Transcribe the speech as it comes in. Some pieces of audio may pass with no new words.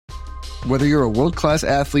Whether you're a world-class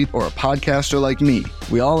athlete or a podcaster like me,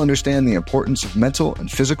 we all understand the importance of mental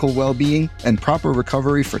and physical well-being and proper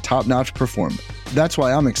recovery for top-notch performance. That's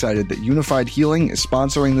why I'm excited that Unified Healing is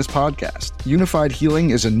sponsoring this podcast. Unified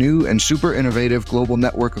Healing is a new and super innovative global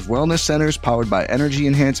network of wellness centers powered by Energy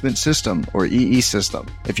Enhancement System, or EE System.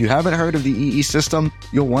 If you haven't heard of the EE System,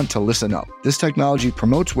 you'll want to listen up. This technology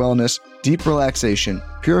promotes wellness, deep relaxation,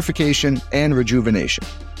 purification, and rejuvenation.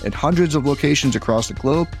 In hundreds of locations across the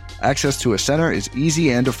globe, access to a center is easy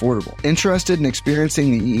and affordable. Interested in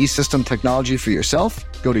experiencing the EE System technology for yourself?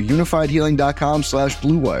 Go to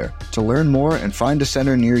unifiedhealing.com/bluewire to learn more and find a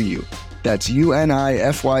center near you. That's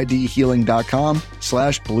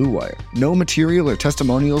unifydhealing.com/bluewire. No material or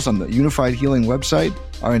testimonials on the Unified Healing website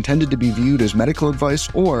are intended to be viewed as medical advice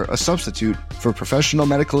or a substitute for professional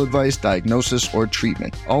medical advice, diagnosis, or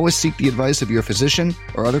treatment. Always seek the advice of your physician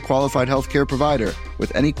or other qualified healthcare provider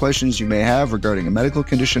with any questions you may have regarding a medical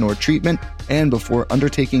condition or treatment and before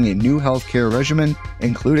undertaking a new healthcare regimen,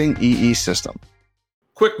 including EE System.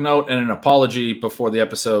 Quick note and an apology before the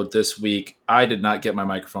episode this week. I did not get my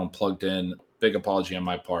microphone plugged in. Big apology on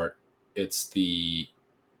my part. It's the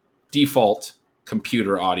default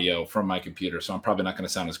computer audio from my computer, so I'm probably not going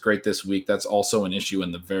to sound as great this week. That's also an issue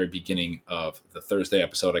in the very beginning of the Thursday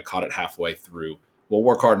episode. I caught it halfway through. We'll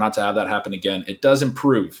work hard not to have that happen again. It does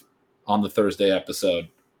improve on the Thursday episode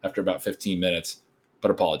after about 15 minutes,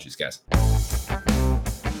 but apologies, guys.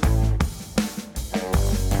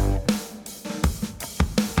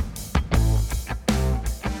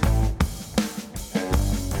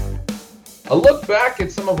 A look back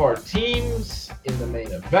at some of our teams in the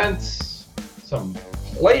main events, some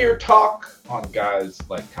player talk on guys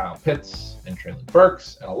like Kyle Pitts and Traylon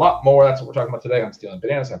Burks, and a lot more. That's what we're talking about today on Stealing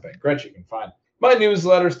Bananas at Ben Gretsch. You can find my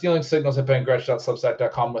newsletter, Stealing Signals, at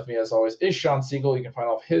bengretsch.substack.com. With me, as always, is Sean Siegel. You can find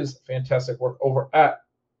all of his fantastic work over at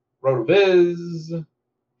RotoViz.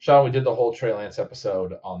 Sean, we did the whole Trey Lance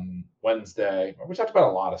episode on Wednesday. We talked about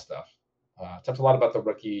a lot of stuff. Talked a lot about the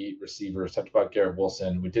rookie receivers, talked about Garrett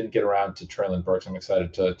Wilson. We didn't get around to Traylon Burks. I'm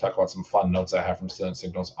excited to talk about some fun notes I have from Stealing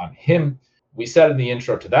Signals on him. We said in the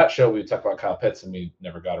intro to that show, we would talk about Kyle Pitts, and we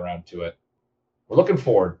never got around to it. We're looking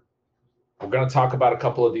forward. We're going to talk about a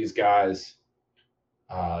couple of these guys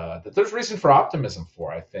that there's reason for optimism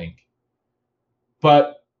for, I think.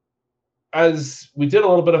 But as we did a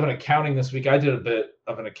little bit of an accounting this week, I did a bit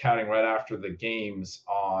of an accounting right after the games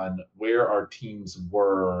on where our teams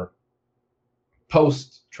were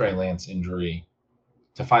post Trey Lance injury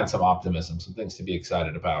to find some optimism, some things to be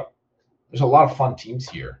excited about. There's a lot of fun teams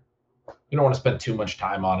here. You don't want to spend too much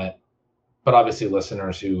time on it, but obviously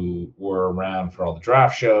listeners who were around for all the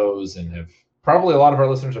draft shows and have probably a lot of our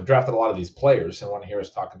listeners have drafted a lot of these players and want to hear us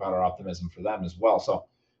talk about our optimism for them as well. So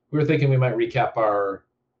we were thinking we might recap our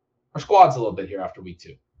squads a little bit here after week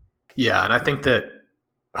 2. Yeah, and I think that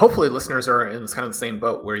hopefully listeners are in kind of the same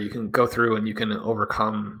boat where you can go through and you can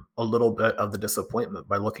overcome a little bit of the disappointment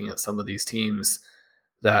by looking at some of these teams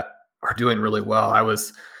that are doing really well. I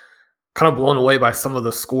was kind of blown away by some of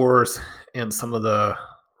the scores and some of the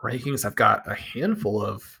rankings. I've got a handful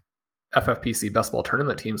of FFPC best ball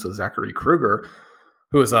tournament teams with Zachary Kruger,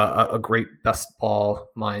 who is a great best ball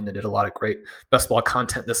mind and did a lot of great best ball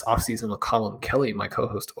content this offseason with Colin Kelly, my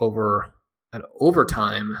co-host over at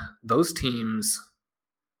Overtime. Those teams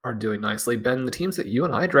are doing nicely. Ben, the teams that you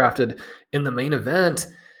and I drafted in the main event,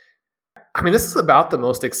 I mean, this is about the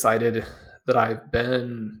most excited that I've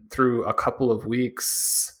been through a couple of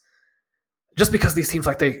weeks, just because these teams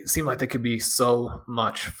seem like they could be so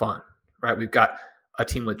much fun, right? We've got a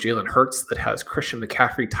team with Jalen Hurts that has Christian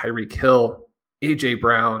McCaffrey, Tyreek Hill, A.J.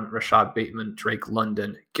 Brown, Rashad Bateman, Drake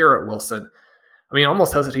London, Garrett Wilson. I mean, I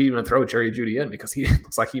almost hesitate even to throw Jerry Jeudy in because he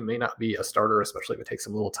looks like he may not be a starter, especially if it takes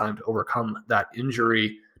him a little time to overcome that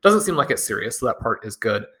injury. Doesn't seem like it's serious, so that part is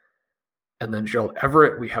good. And then Gerald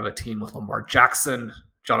Everett, we have a team with Lamar Jackson,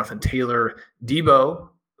 Jonathan Taylor, Debo,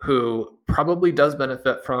 who probably does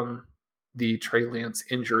benefit from the Trey Lance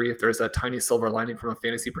injury. If there's a tiny silver lining from a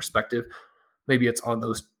fantasy perspective, maybe it's on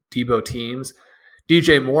those Debo teams.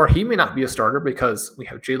 DJ Moore, he may not be a starter because we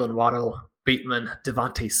have Jalen Waddle, Bateman,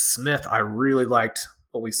 Devontae Smith. I really liked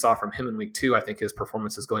what we saw from him in week 2. I think his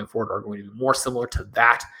performances going forward are going to be more similar to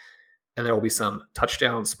that. And there will be some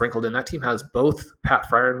touchdowns sprinkled in. That team has both Pat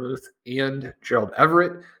Freiermuth and Gerald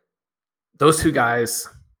Everett. Those two guys,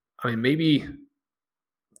 I mean, maybe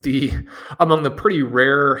among the pretty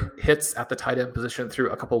rare hits at the tight end position through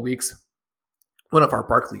a couple of weeks, one of our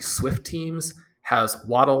Barkley Swift teams has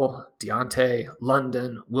Waddle, Deontay,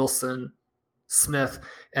 London, Wilson, Smith,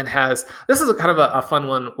 and this is a kind of a fun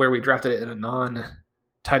one where we drafted it in a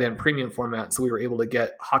non-tight end premium format. So we were able to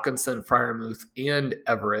get Hawkinson, Freiermuth, and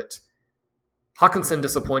Everett Hawkinson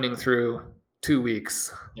disappointing through 2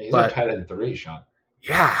 weeks. Yeah, he's but a tight end 3, Sean.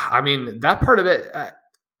 Yeah, I mean, that part of it,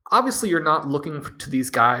 obviously you're not looking to these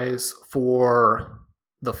guys for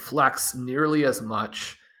the flex nearly as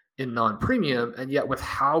much in non-premium, and yet with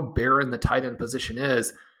how barren the tight end position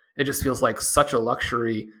is, it just feels like such a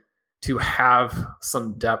luxury to have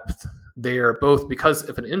some depth there, both because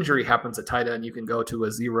if an injury happens at tight end, you can go to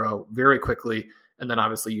a 0 very quickly, and then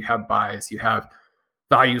obviously you have buys, you have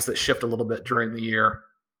values that shift a little bit during the year.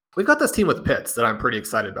 We've got this team with Pitts that I'm pretty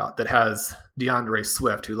excited about that has DeAndre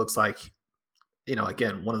Swift, who looks like,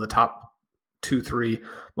 again, one of the top 2-3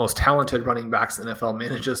 most talented running backs in the NFL,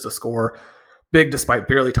 manages to score big despite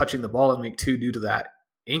barely touching the ball in week 2 due to that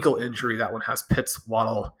ankle injury. That one has Pitts,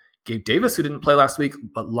 Waddle, Gabe Davis, who didn't play last week,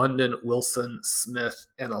 but London, Wilson, Smith,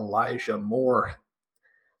 and Elijah Moore.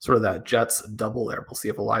 Sort of that Jets double there. We'll see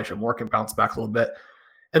if Elijah Moore can bounce back a little bit.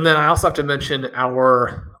 And then I also have to mention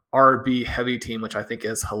our RB heavy team, which I think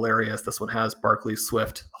is hilarious. This one has Barkley,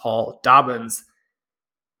 Swift, Hall, Dobbins,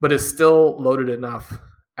 but is still loaded enough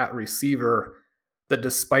at receiver that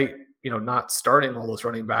despite, not starting all those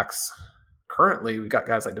running backs currently, we got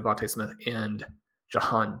guys like Devontae Smith and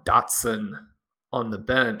Jahan Dotson on the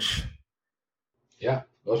bench. Yeah,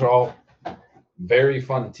 those are all very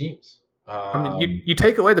fun teams. You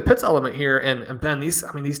take away the Pitts element here, and Ben,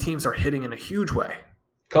 these teams are hitting in a huge way.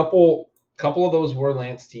 Couple of those were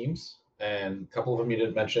Lance teams, and a couple of them you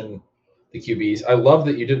didn't mention the QBs. I love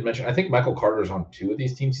that you didn't mention. I think Michael Carter's on 2 of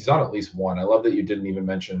these teams. He's on at least 1. I love that you didn't even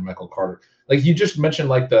mention Michael Carter. Like you just mentioned,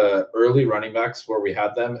 like the early running backs where we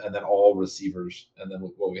had them, and then all receivers, and then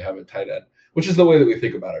what we have at tight end, which is the way that we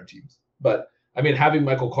think about our teams. But I mean, having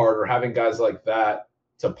Michael Carter, having guys like that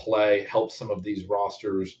to play helps some of these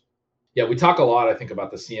rosters. Yeah, we talk a lot, I think,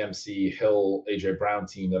 about the CMC, Hill, AJ Brown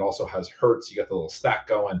team that also has Hurts. You got the little stack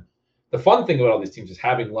going. The fun thing about all these teams is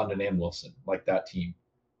having London and Wilson, like that team.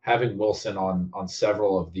 Having Wilson on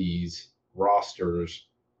several of these rosters.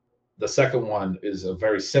 The second one is a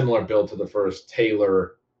very similar build to the first.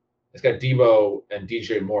 Taylor. It's got Debo and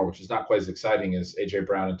DJ Moore, which is not quite as exciting as AJ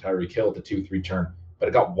Brown and Tyreek Hill at the 2-3 turn. But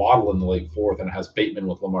it got Waddle in the late 4th, and it has Bateman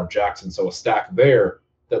with Lamar Jackson. So a stack there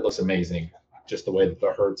that looks amazing. Just the way that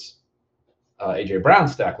the Hurts AJ Brown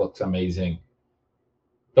stack looks amazing.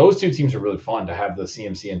 Those 2 teams are really fun to have the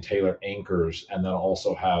CMC and Taylor anchors, and then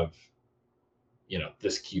also have,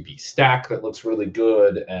 this QB stack that looks really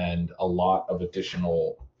good and a lot of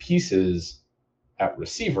additional pieces at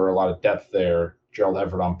receiver, a lot of depth there. Gerald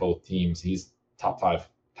Everett on both teams. He's top 5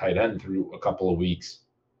 tight end through a couple of weeks,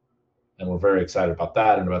 and we're very excited about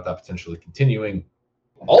that and about that potentially continuing.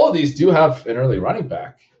 All of these do have an early running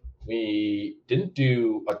back. We didn't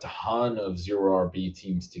do a ton of 0 RB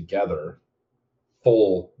teams together,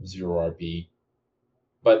 full 0 RB,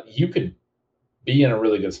 but you could be in a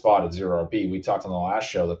really good spot at 0 RB. We talked on the last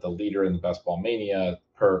show that the leader in the Best Ball Mania,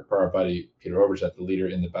 per our buddy Peter Overzet, the leader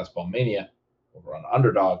in the Best Ball Mania over on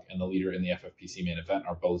Underdog, and the leader in the FFPC main event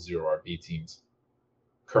are both 0 RB teams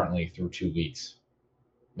currently through 2 weeks.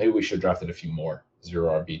 Maybe we should have drafted a few more 0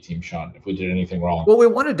 RB teams, Sean, if we did anything wrong. Well, we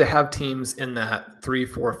wanted to have teams in that 3,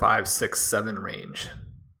 4, 5, 6, 7 range,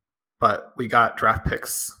 but we got draft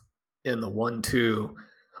picks in the 1, 2,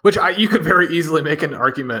 which you could very easily make an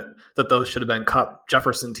argument that those should have been Cup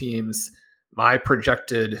Jefferson teams. My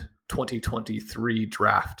projected 2023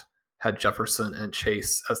 draft had Jefferson and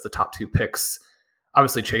Chase as the top 2 picks.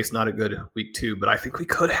 Obviously, Chase not a good week 2, but I think we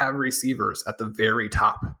could have receivers at the very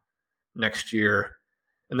top next year.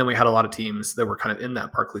 And then we had a lot of teams that were kind of in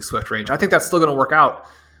that Barkley Swift range. I think that's still going to work out.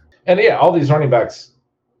 And yeah, all these running backs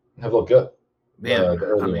have looked good. Man, the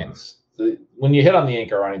early ones. When you hit on the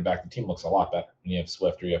anchor running back, the team looks a lot better. When you have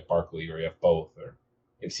Swift, or you have Barkley, or you have both, or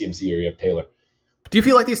you have CMC, or you have Taylor. Do you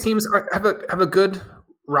feel like these teams have a good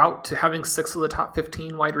route to having 6 of the top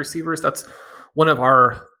 15 wide receivers? That's one of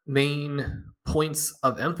our main points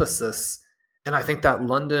of emphasis. And I think that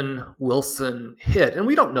London Wilson hit, and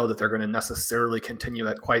we don't know that they're going to necessarily continue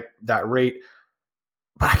at quite that rate,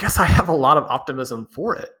 but I guess I have a lot of optimism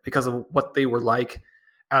for it because of what they were like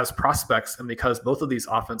as prospects, and because both of these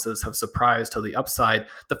offenses have surprised to the upside.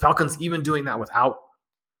 The Falcons even doing that without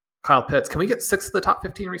Kyle Pitts. Can we get 6 of the top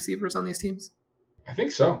 15 receivers on these teams? I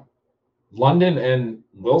think so. London and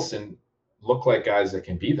Wilson look like guys that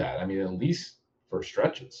can be that. I mean, at least for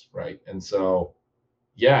stretches, right? And so,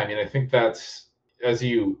 yeah, I mean, I think that's,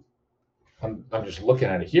 I'm just looking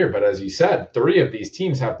at it here, but as you said, 3 of these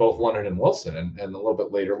teams have both London and Wilson, and a little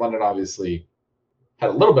bit later, London obviously had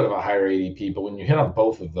a little bit of a higher ADP, but when you hit on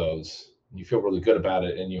both of those, you feel really good about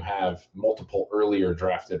it, and you have multiple earlier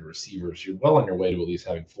drafted receivers, you're well on your way to at least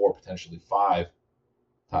having 4, potentially 5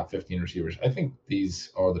 top 15 receivers. I think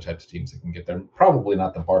these are the types of teams that can get there. Probably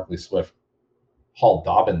not the Barkley, Swift, Hall,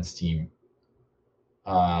 Dobbins team.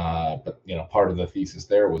 But part of the thesis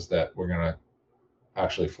there was that we're going to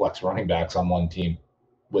actually flex running backs on one team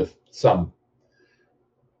with some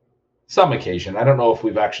occasion. I don't know if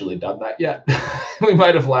we've actually done that yet. We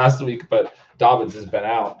might have last week, but Dobbins has been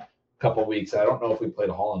out a couple of weeks. I don't know if we played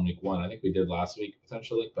a Hall in week 1. I think we did last week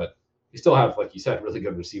potentially, but we still have, like you said, really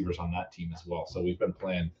good receivers on that team as well. So we've been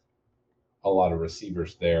playing a lot of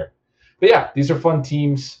receivers there. But yeah, these are fun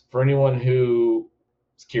teams for anyone who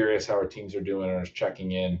is curious how our teams are doing or is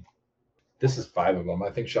checking in. This is 5 of them. I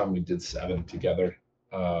think, Sean, we did 7 together.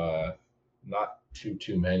 Not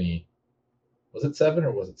too many. Was it 7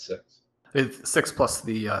 or was it 6? It's 6 plus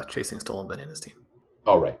the chasing stolen bananas team.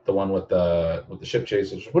 Oh, right. The one with the ship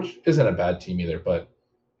chasers, which isn't a bad team either, but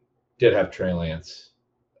did have Trey Lance.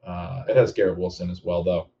 It has Garrett Wilson as well,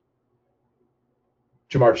 though.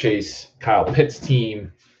 Jamar Chase, Kyle Pitts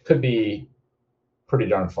team could be pretty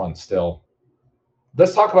darn fun still.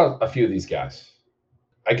 Let's talk about a few of these guys.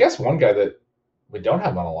 I guess one guy that we don't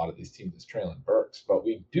have on a lot of these teams is Treylon Burks, but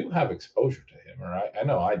we do have exposure to him, all right? I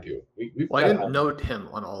know I do. I didn't note him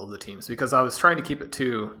on all of the teams because I was trying to keep it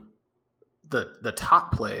to the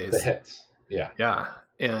top plays. The hits. Yeah. Yeah.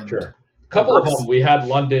 And sure. A couple of them, we had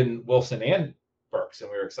London, Wilson, and Burks,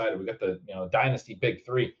 and we were excited. We got the Dynasty Big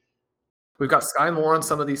 3. We've got Sky Moore on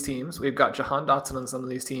some of these teams. We've got Jahan Dotson on some of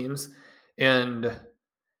these teams. And,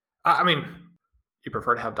 I mean, you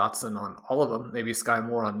prefer to have Dotson on all of them, maybe Sky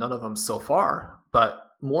Moore on none of them so far.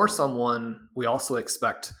 But Moore someone we also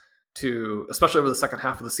expect to, especially over the second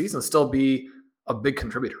half of the season, still be a big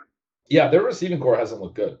contributor. Yeah, their receiving core hasn't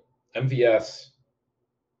looked good. MVS,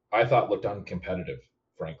 I thought, looked uncompetitive,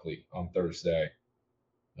 frankly, on Thursday,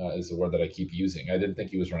 is the word that I keep using. I didn't think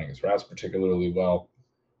he was running his routes particularly well.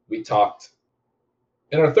 We talked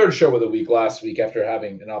in our third show of the week last week after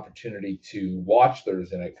having an opportunity to watch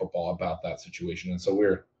Thursday Night Football about that situation. And so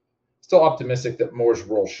we're still optimistic that Moore's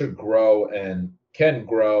role should grow and can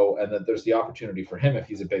grow, and that there's the opportunity for him, if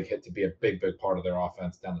he's a big hit, to be a big part of their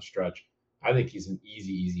offense down the stretch. I think he's an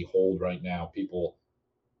easy hold right now. People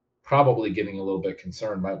probably getting a little bit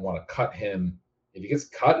concerned might want to cut him. If he gets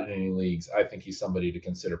cut in any leagues, I think he's somebody to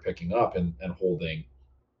consider picking up and holding,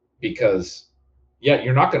 because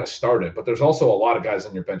you're not going to start it, but there's also a lot of guys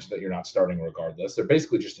on your bench that you're not starting regardless. They're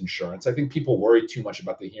basically just insurance. I think people worry too much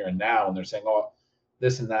about the here and now, and they're saying, oh,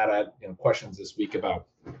 this and that. I had questions this week about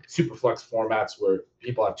super flex formats where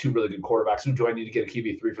people have 2 really good quarterbacks. Who do I need to get a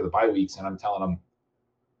QB3 for the bye weeks? And I'm telling them,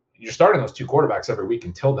 you're starting those 2 quarterbacks every week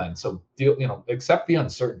until then. So accept the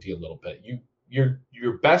uncertainty a little bit.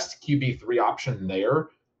 Your best QB3 option there,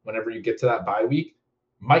 whenever you get to that bye week,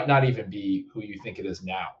 might not even be who you think it is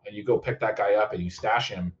now. And you go pick that guy up and you stash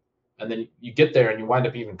him, and then you get there and you wind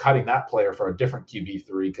up even cutting that player for a different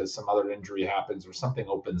QB3 because some other injury happens or something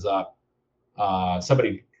opens up.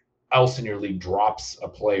 Somebody else in your league drops a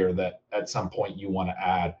player that at some point you want to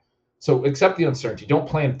add. So accept the uncertainty. Don't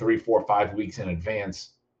plan 3, 4, 5 weeks in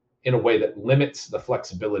advance in a way that limits the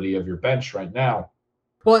flexibility of your bench right now.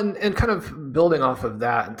 Well, and kind of building off of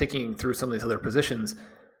that and thinking through some of these other positions,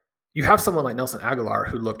 you have someone like Nelson Aguilar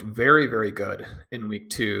who looked very, very good in week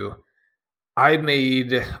 2. I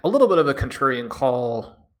made a little bit of a contrarian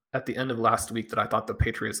call at the end of last week that I thought the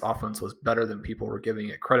Patriots offense was better than people were giving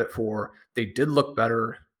it credit for. They did look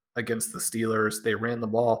better against the Steelers. They ran the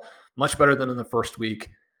ball much better than in the first week.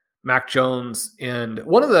 Mac Jones, and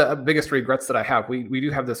one of the biggest regrets that I have, we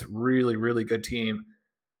do have this really, really good team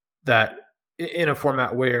that in a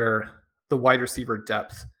format where the wide receiver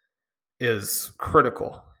depth is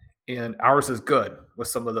critical. And ours is good with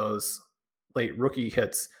some of those late rookie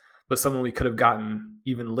hits, but someone we could have gotten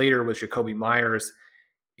even later was Jacoby Myers.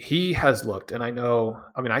 He has looked, and I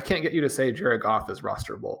can't get you to say Jared Goff is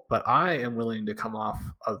rosterable, but I am willing to come off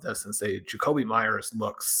of this and say Jacoby Myers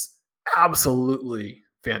looks absolutely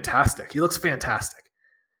fantastic. He looks fantastic.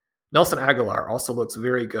 Nelson Aguilar also looks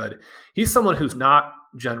very good. He's someone who's not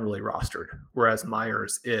generally rostered, whereas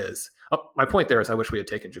Myers is. My point there is I wish we had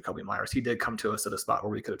taken Jacoby Myers. He did come to us at a spot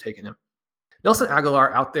where we could have taken him. Nelson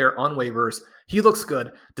Aguilar out there on waivers. He looks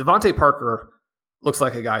good. Devontae Parker looks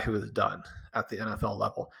like a guy who is done at the NFL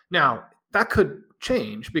level. Now, that could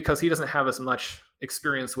change because he doesn't have as much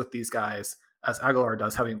experience with these guys as Aguilar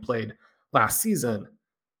does, having played last season.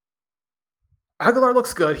 Aguilar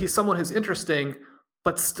looks good. He's someone who's interesting,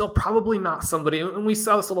 but still probably not somebody. And we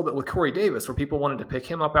saw this a little bit with Corey Davis, where people wanted to pick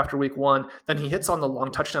him up after week 1. Then he hits on the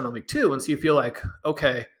long touchdown in week 2. And so you feel like,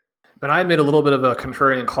 okay. But I made a little bit of a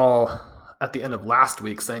contrarian call at the end of last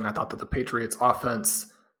week saying I thought that the Patriots offense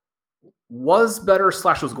was better /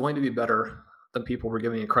 was going to be better than people were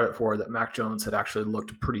giving it credit for, that Mac Jones had actually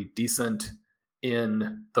looked pretty decent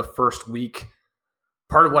in the first week.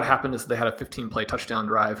 Part of what happened is they had a 15-play touchdown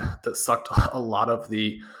drive that sucked a lot of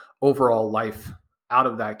the overall life out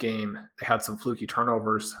of that game. They had some fluky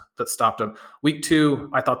turnovers that stopped them. Week 2,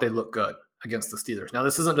 I thought they looked good against the Steelers. Now,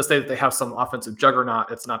 this isn't to say that they have some offensive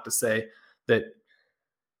juggernaut. It's not to say that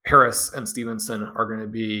Harris and Stevenson are going to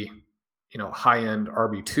be, high-end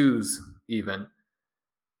RB2s even.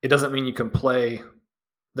 It doesn't mean you can play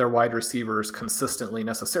their wide receivers consistently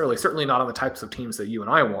necessarily, certainly not on the types of teams that you and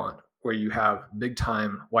I want, where you have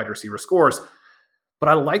big-time wide receiver scores. But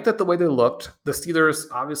I like that the way they looked. The Steelers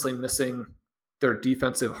obviously missing their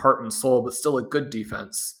defensive heart and soul, but still a good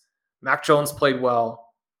defense. Mac Jones played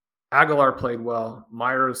well. Aguilar played well.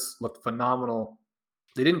 Myers looked phenomenal.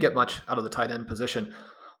 They didn't get much out of the tight end position.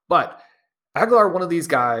 But Aguilar, one of these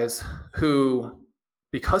guys who,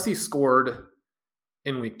 because he scored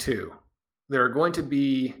in week 2, there are going to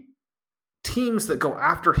be teams that go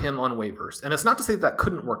after him on waivers. And it's not to say that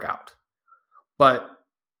couldn't work out. But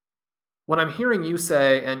what I'm hearing you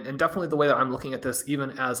say, and definitely the way that I'm looking at this,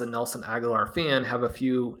 even as a Nelson Aguilar fan, have a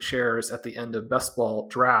few shares at the end of best ball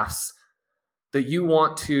drafts, that you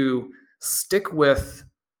want to stick with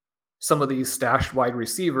some of these stashed wide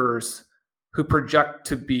receivers who project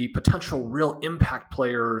to be potential real impact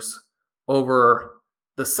players over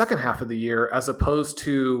the second half of the year, as opposed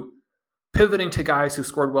to pivoting to guys who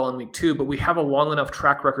scored well in week 2, but we have a long enough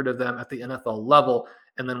track record of them at the NFL level.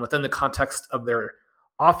 And then within the context of their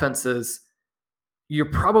offenses,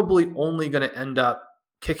 you're probably only going to end up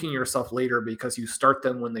kicking yourself later because you start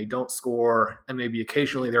them when they don't score, and maybe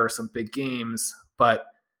occasionally there are some big games. But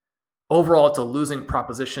overall, it's a losing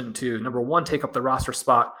proposition to, number one, take up the roster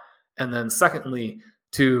spot, and then secondly,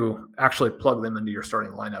 to actually plug them into your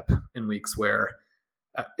starting lineup in weeks where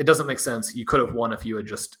it doesn't make sense. You could have won if you had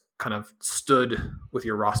just kind of stood with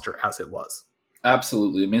your roster as it was.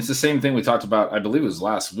 Absolutely. I mean, it's the same thing we talked about, I believe it was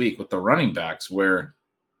last week, with the running backs, where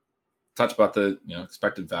talked about the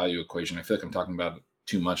expected value equation. I feel like I'm talking about it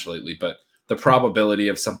too much lately, but the probability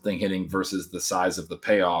of something hitting versus the size of the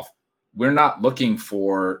payoff. We're not looking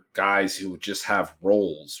for guys who just have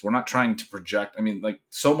roles. We're not trying to project. I mean, like,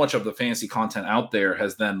 so much of the fantasy content out there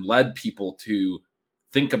has then led people to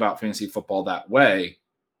think about fantasy football that way,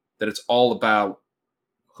 that it's all about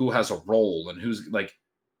who has a role and who's like,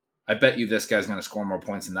 I bet you this guy's going to score more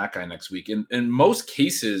points than that guy next week. In most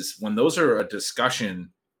cases, when those are a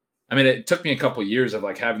discussion, I mean, it took me a couple of years of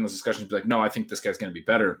like having those discussions, be like, no, I think this guy's going to be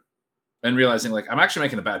better, and realizing like I'm actually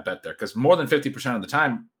making a bad bet there, because more than 50% of the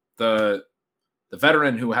time, the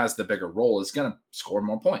veteran who has the bigger role is going to score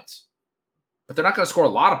more points, but they're not going to score a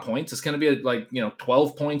lot of points. It's going to be like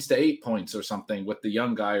 12 points to 8 points or something with the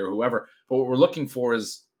young guy or whoever. But what we're looking for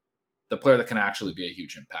is the player that can actually be a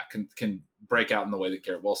huge impact, can break out in the way that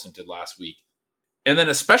Garrett Wilson did last week. And then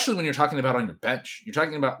especially when you're talking about on your bench, you're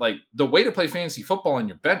talking about like the way to play fantasy football on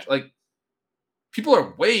your bench. Like, people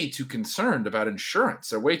are way too concerned about insurance.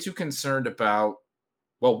 They're way too concerned about,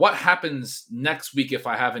 well, what happens next week if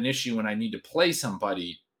I have an issue and I need to play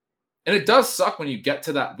somebody? And it does suck when you get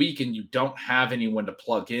to that week and you don't have anyone to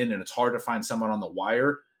plug in and it's hard to find someone on the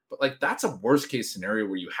wire. But like, that's a worst case scenario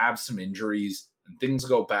where you have some injuries and things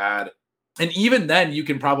go bad. And even then, you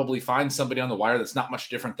can probably find somebody on the wire that's not much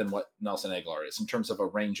different than what Nelson Aguilar is in terms of a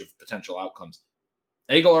range of potential outcomes.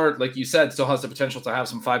 Aguilar, like you said, still has the potential to have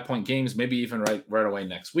some 5-point games, maybe even right away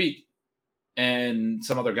next week. And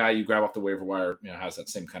some other guy you grab off the waiver wire, has that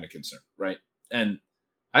same kind of concern, right? And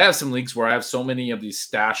I have some leagues where I have so many of these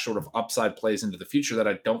stash sort of upside plays into the future that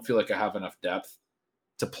I don't feel like I have enough depth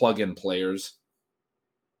to plug in players.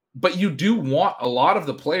 But you do want a lot of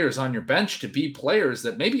the players on your bench to be players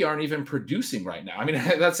that maybe aren't even producing right now. I mean,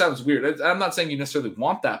 that sounds weird. I'm not saying you necessarily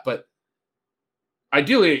want that, but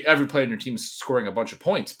ideally every player in your team is scoring a bunch of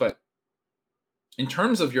points. But in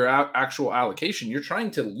terms of your actual allocation, you're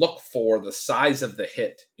trying to look for the size of the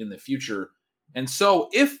hit in the future. And so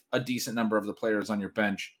if a decent number of the players on your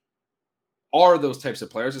bench are those types of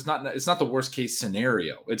players, it's not the worst case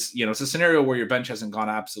scenario. It's a scenario where your bench hasn't gone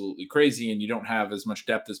absolutely crazy and you don't have as much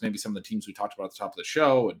depth as maybe some of the teams we talked about at the top of the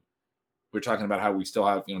show. And we're talking about how we still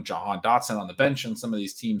have Jahan Dotson on the bench on some of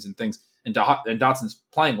these teams and things, and Dotson's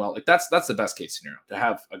playing well. Like, that's the best case scenario, to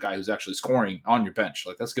have a guy who's actually scoring on your bench.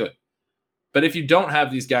 Like, that's good. But if you don't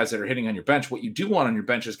have these guys that are hitting on your bench, what you do want on your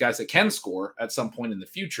bench is guys that can score at some point in the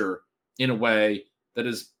future in a way that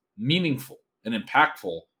is meaningful and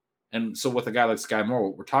impactful. And so with a guy like Sky Moore,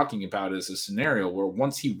 what we're talking about is a scenario where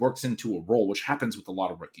once he works into a role, which happens with a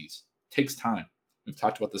lot of rookies, takes time. We've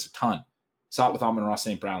talked about this a ton. Saw it with Amon-Ra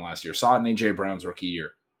St. Brown last year. Saw it in A.J. Brown's rookie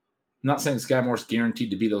year. not saying Sky Moore's guaranteed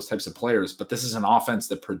to be those types of players, but this is an offense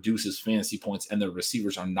that produces fantasy points and the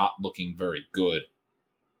receivers are not looking very good.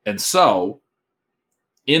 And so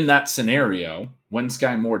in that scenario, when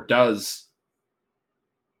Sky Moore does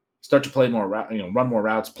start to play more, run more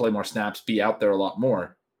routes, play more snaps, be out there a lot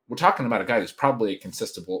more, we're talking about a guy who's probably a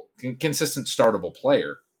consistent startable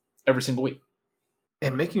player every single week.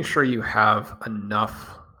 And making sure you have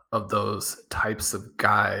enough of those types of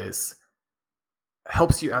guys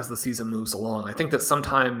helps you as the season moves along. I think that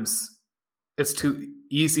sometimes it's too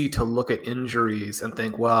easy to look at injuries and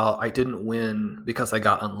think, well, I didn't win because I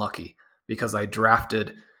got unlucky, because I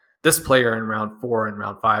drafted this player in round 4 and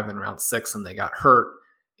round 5 and round 6 and they got hurt.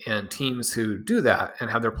 And teams who do that and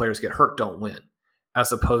have their players get hurt don't win,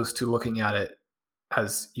 as opposed to looking at it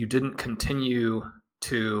as you didn't continue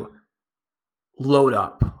to load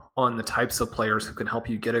up on the types of players who can help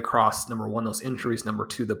you get across, number one, those injuries, number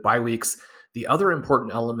two, the bye weeks. The other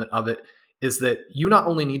important element of it is that you not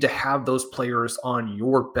only need to have those players on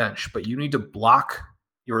your bench, but you need to block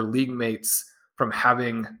your league mates from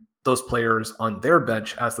having those players on their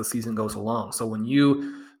bench as the season goes along. So when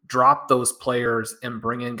you drop those players and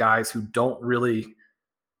bring in guys who don't really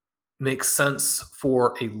make sense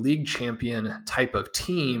for a league champion type of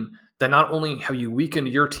team, then not only have you weakened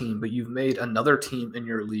your team, but you've made another team in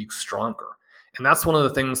your league stronger. And that's one of the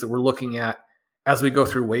things that we're looking at as we go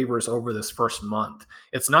through waivers over this first month.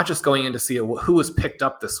 It's not just going in to see who was picked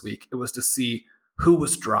up this week. It was to see who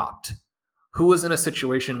was dropped, who was in a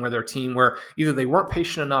situation where their team, where either they weren't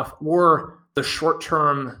patient enough or the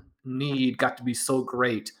short-term need got to be so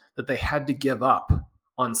great that they had to give up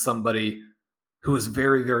on somebody who was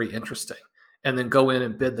very, very interesting, and then go in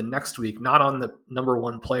and bid the next week, not on the number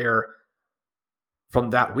one player from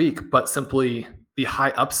that week, but simply the high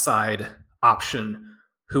upside option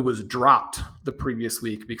who was dropped the previous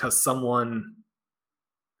week because someone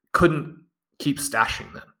couldn't keep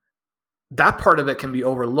stashing them. That part of it can be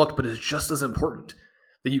overlooked, but it's just as important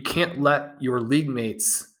that you can't let your league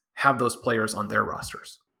mates have those players on their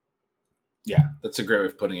rosters. Yeah, that's a great way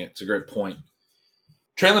of putting it. It's a great point.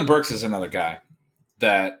 Treylon Burks is another guy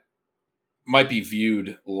that might be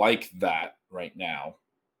viewed like that right now.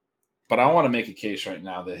 But I want to make a case right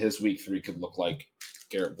now that his week 3 could look like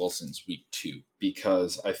Garrett Wilson's week 2,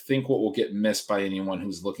 because I think what will get missed by anyone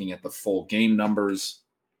who's looking at the full game numbers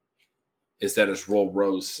is that his role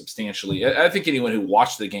rose substantially. I think anyone who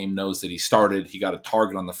watched the game knows that he started. He got a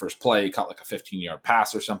target on the first play. He caught like a 15-yard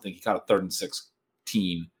pass or something. He caught a 3rd and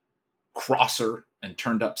 16 crosser and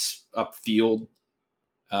turned upfield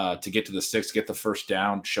to get to the 6, get the first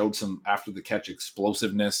down, showed some after the catch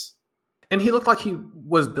explosiveness. And he looked like he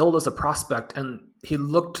was billed as a prospect, and he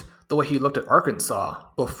looked the way he looked at Arkansas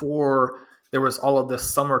before there was all of this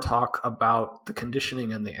summer talk about the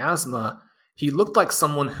conditioning and the asthma. He looked like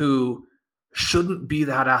someone who shouldn't be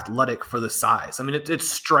that athletic for the size. I mean, it's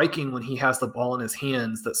striking when he has the ball in his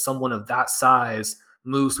hands that someone of that size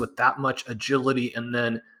moves with that much agility and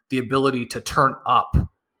then the ability to turn up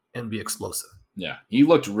and be explosive. Yeah, he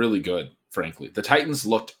looked really good, frankly. The Titans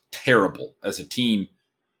looked terrible as a team.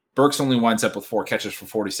 Burks only winds up with 4 catches for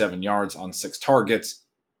 47 yards on 6 targets,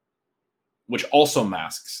 which also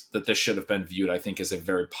masks that this should have been viewed, I think, as a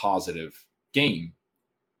very positive game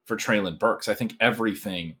for Treylon Burks. I think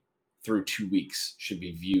everything through 2 weeks should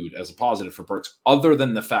be viewed as a positive for Burks, other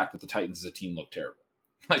than the fact that the Titans as a team look terrible.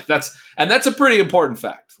 That's a pretty important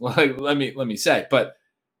fact. Let me say. But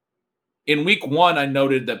in week 1, I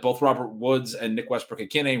noted that both Robert Woods and Nick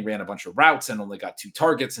Westbrook-Ikhine ran a bunch of routes and only got 2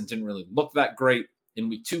 targets and didn't really look that great. In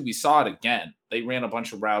week 2, we saw it again. They ran a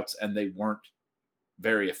bunch of routes and they weren't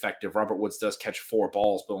very effective. Robert Woods does catch 4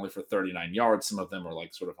 balls, but only for 39 yards. Some of them are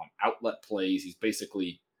like sort of on outlet plays. He's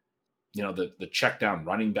basically, the check down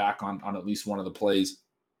running back on at least one of the plays.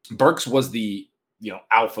 Burks was the,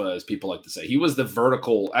 alpha, as people like to say. He was the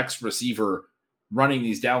vertical X receiver running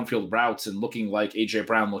these downfield routes and looking like A.J.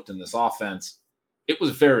 Brown looked in this offense. It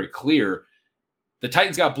was very clear. The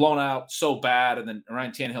Titans got blown out so bad, and then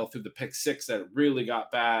Ryan Tannehill threw the pick 6 that really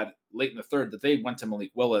got bad late in the third, that they went to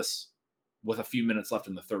Malik Willis with a few minutes left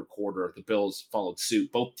in the third quarter. The Bills followed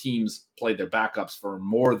suit. Both teams played their backups for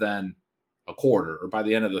more than a quarter, or by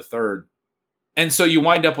the end of the third. And so you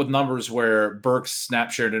wind up with numbers where Burks' snap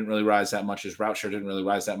share didn't really rise that much. His route share didn't really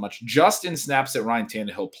rise that much. Just in snaps that Ryan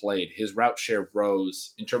Tannehill played, his route share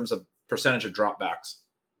rose in terms of percentage of dropbacks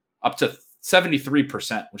up to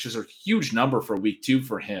 73%, which is a huge number for week 2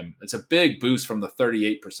 for him. It's a big boost from the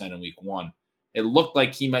 38% in week 1. It looked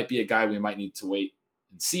like he might be a guy we might need to wait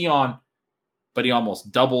and see on, but he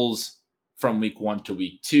almost doubles from week 1 to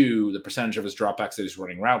week 2, the percentage of his dropbacks that he's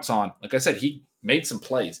running routes on. Like I said, he made some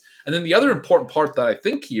plays. And then the other important part that I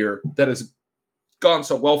think here that has gone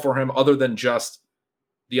so well for him, other than just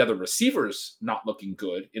the other receivers not looking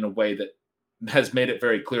good in a way that has made it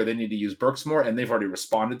very clear they need to use Burks more, and they've already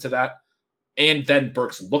responded to that. And then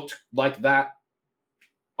Burks looked like that.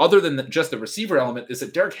 Other than just the receiver element, is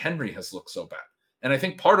that Derrick Henry has looked so bad. And I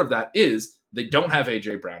think part of that is they don't have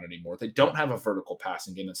A.J. Brown anymore. They don't have a vertical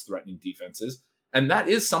passing game that's threatening defenses. And that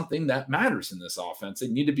is something that matters in this offense. They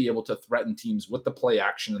need to be able to threaten teams with the play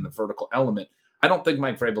action and the vertical element. I don't think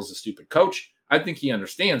Mike Vrabel's a stupid coach. I think he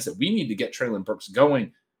understands that we need to get Treylon Burks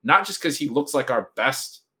going, not just because he looks like our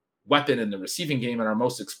best weapon in the receiving game and our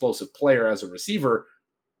most explosive player as a receiver,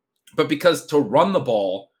 but because to run the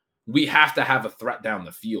ball, we have to have a threat down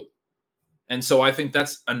the field. And so I think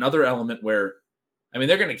that's another element where, I mean,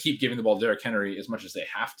 they're going to keep giving the ball to Derrick Henry as much as they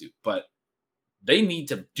have to, but they need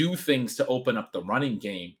to do things to open up the running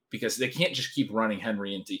game because they can't just keep running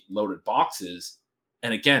Henry into loaded boxes.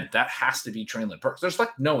 And again, that has to be Treylon Burks. There's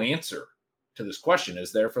like no answer to this question,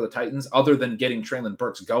 is there, for the Titans, other than getting Treylon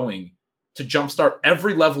Burks going to jumpstart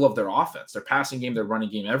every level of their offense, their passing game, their running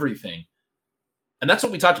game, everything. And that's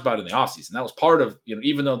what we talked about in the offseason. That was part of,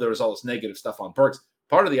 even though there was all this negative stuff on Burks,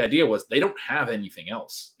 part of the idea was they don't have anything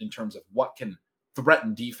else in terms of what can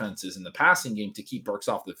threaten defenses in the passing game to keep Burks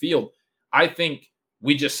off the field. I think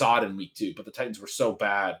we just saw it in week 2, but the Titans were so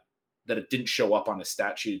bad that it didn't show up on his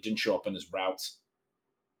stat sheet. It didn't show up in his routes.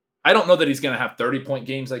 I don't know that he's going to have 30-point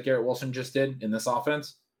games like Garrett Wilson just did in this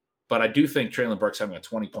offense, but I do think Treylon Burks having a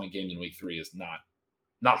 20-point game in week 3 is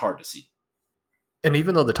not hard to see. And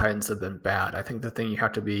even though the Titans have been bad, I think the thing you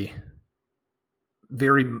have to be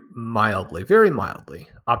very mildly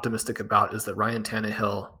optimistic about is that Ryan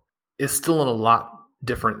Tannehill is still in a lot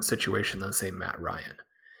different situation than, say, Matt Ryan.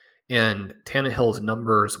 And Tannehill's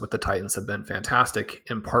numbers with the Titans have been fantastic,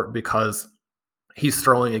 in part because he's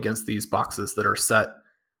throwing against these boxes that are set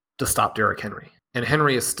to stop Derrick Henry. And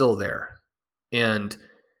Henry is still there. And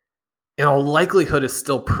in all likelihood is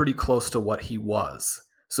still pretty close to what he was.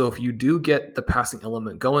 So if you do get the passing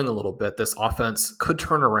element going a little bit, this offense could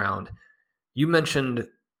turn around. You mentioned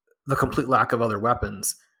the complete lack of other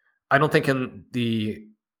weapons. I don't think in the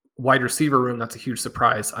wide receiver room that's a huge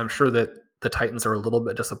surprise. I'm sure that the Titans are a little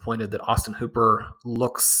bit disappointed that Austin Hooper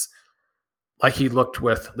looks like he looked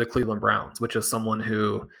with the Cleveland Browns, which is someone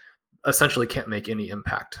who essentially can't make any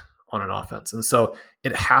impact on an offense. And so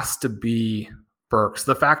it has to be Burks.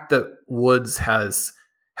 The fact that Woods has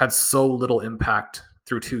had so little impact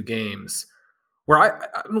through 2 games, where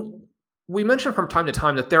we mentioned from time to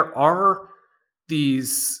time that there are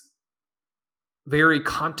these very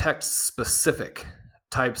context-specific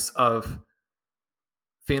types of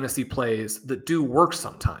fantasy plays that do work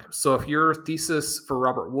sometimes. So if your thesis for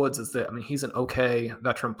Robert Woods is that, he's an okay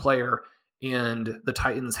veteran player and the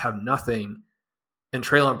Titans have nothing, and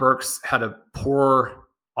Treylon Burks had a poor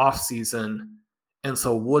offseason, and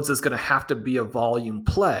so Woods is going to have to be a volume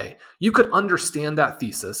play, you could understand that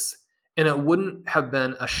thesis, and it wouldn't have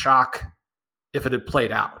been a shock if it had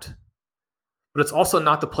played out. But it's also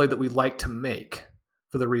not the play that we like to make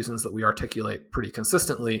for the reasons that we articulate pretty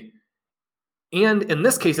consistently. And in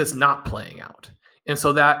this case, it's not playing out. And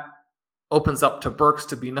so that opens up to Burks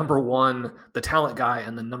to be number 1, the talent guy,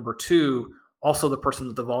 and then number 2, also the person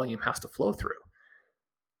that the volume has to flow through.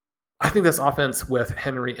 I think this offense with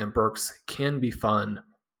Henry and Burks can be fun.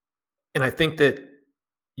 And I think that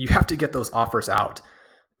you have to get those offers out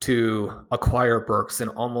to acquire Burks in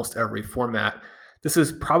almost every format. This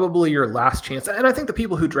is probably your last chance. And I think the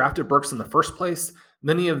people who drafted Burks in the first place,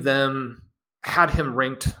 many of them had him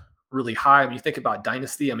ranked really high. You think about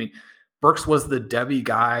Dynasty. Burks was the Debbie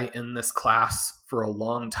guy in this class for a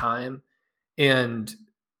long time. And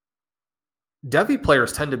Debbie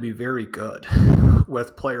players tend to be very good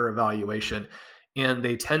with player evaluation, and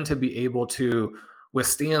they tend to be able to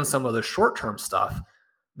withstand some of the short-term stuff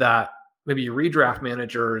that maybe redraft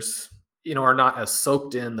managers, are not as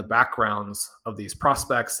soaked in the backgrounds of these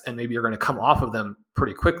prospects, and maybe you're going to come off of them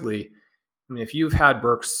pretty quickly. If you've had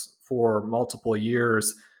Burks for multiple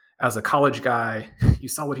years as a college guy, you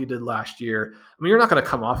saw what he did last year. You're not going to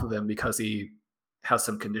come off of him because he has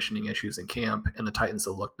some conditioning issues in camp and the Titans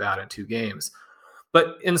will look bad in 2 games.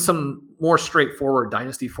 But in some more straightforward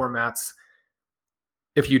dynasty formats,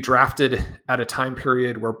 if you drafted at a time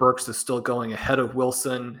period where Burks is still going ahead of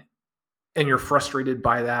Wilson and you're frustrated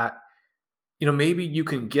by that, maybe you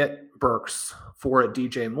can get Burks for a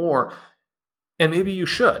DJ Moore, and maybe you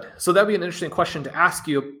should. So that'd be an interesting question to ask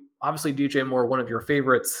you. Obviously, DJ Moore, one of your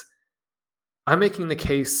favorites. I'm making the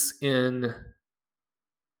case in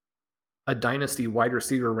a Dynasty wide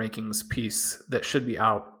receiver rankings piece that should be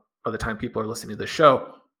out by the time people are listening to the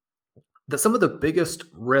show, that some of the biggest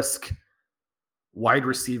risk wide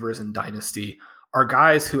receivers in Dynasty are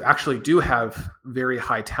guys who actually do have very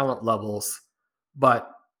high talent levels,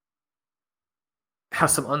 but have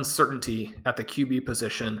some uncertainty at the QB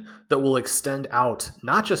position that will extend out,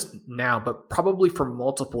 not just now, but probably for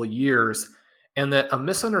multiple years. And that a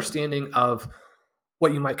misunderstanding of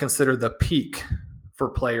what you might consider the peak for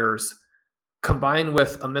players, combined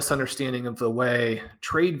with a misunderstanding of the way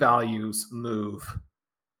trade values move,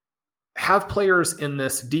 have players in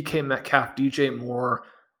this DK Metcalf, DJ Moore,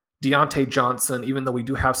 Deontay Johnson, even though we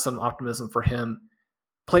do have some optimism for him,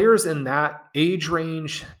 players in that age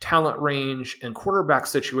range, talent range, and quarterback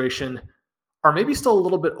situation are maybe still a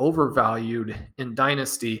little bit overvalued in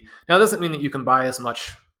Dynasty. Now, it doesn't mean that you can buy as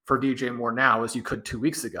much for DJ Moore now as you could 2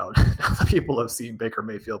 weeks ago. Now that people have seen Baker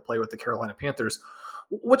Mayfield play with the Carolina Panthers.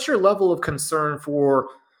 What's your level of concern for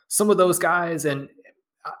some of those guys? And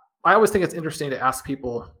I always think it's interesting to ask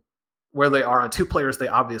people where they are on two players they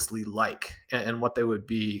obviously like and what they would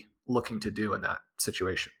be looking to do in that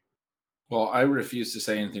situation. Well, I refuse to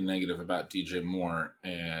say anything negative about DJ Moore,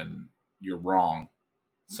 and you're wrong.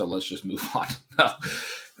 So let's just move on.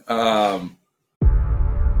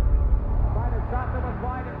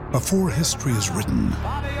 Before history is written,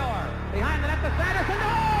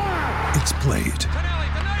 it's played.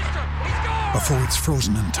 Before it's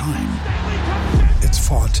frozen in time, it's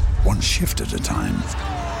fought one shift at a time.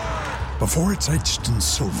 Before it's etched in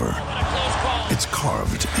silver, it's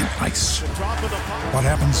carved in ice. What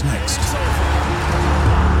happens next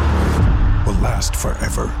will last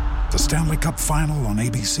forever. The Stanley Cup Final on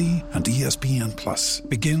ABC and ESPN Plus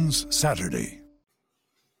begins Saturday.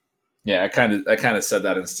 Yeah, I kind of said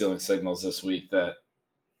that in Stealing Signals this week, that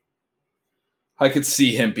I could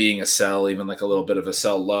see him being a sell, even like a little bit of a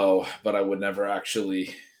sell low, but I would never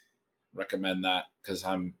actually recommend that because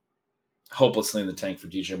I'm hopelessly in the tank for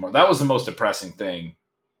DJ Moore. That was the most depressing thing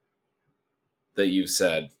that you've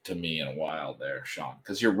said to me in a while there, Sean,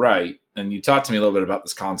 because you're right. And you talked to me a little bit about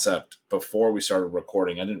this concept before we started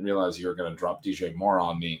recording. I didn't realize you were going to drop DJ Moore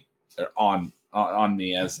on me, or on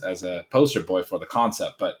me as a poster boy for the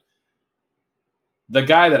concept. But the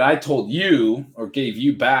guy that I told you or gave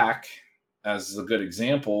you back as a good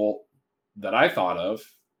example that I thought of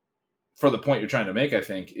for the point you're trying to make, I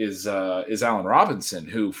think, is Allen Robinson,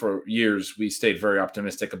 who for years we stayed very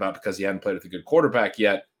optimistic about because he hadn't played with a good quarterback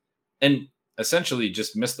yet, and essentially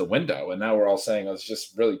just missed the window. And now we're all saying it's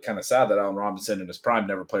just really kind of sad that Allen Robinson in his prime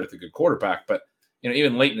never played with a good quarterback. But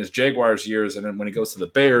even late in his Jaguars years, and then when he goes to the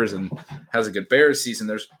Bears and has a good Bears season,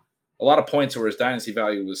 there's a lot of points where his dynasty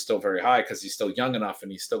value was still very high because he's still young enough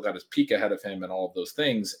and he's still got his peak ahead of him and all of those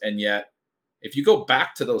things. And yet, if you go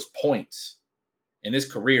back to those points in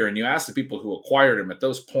his career and you ask the people who acquired him at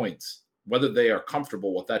those points whether they are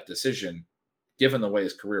comfortable with that decision, given the way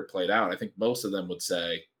his career played out, I think most of them would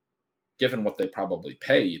say, given what they probably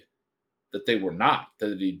paid, that they were not,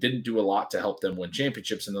 that he didn't do a lot to help them win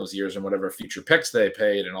championships in those years, and whatever future picks they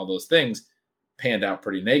paid and all those things panned out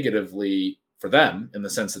pretty negatively for them in the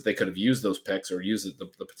sense that they could have used those picks or used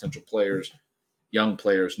the potential players, young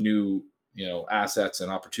players, new assets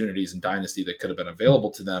and opportunities in Dynasty that could have been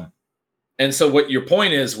available to them. And so what your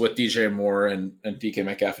point is with DJ Moore and DK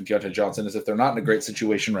Metcalf and Deontay Johnson is if they're not in a great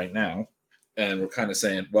situation right now, and we're kind of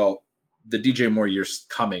saying, well, the DJ Moore year's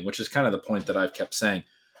coming, which is kind of the point that I've kept saying.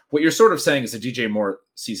 What you're sort of saying is the DJ Moore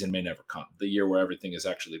season may never come, the year where everything is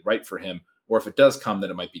actually right for him, or if it does come,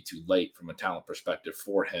 then it might be too late from a talent perspective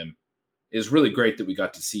for him. It is really great that we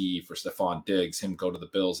got to see for Stephon Diggs, him go to the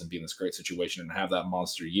Bills and be in this great situation and have that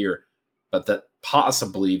monster year, but that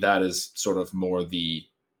possibly that is sort of more the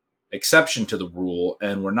exception to the rule,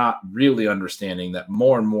 and we're not really understanding that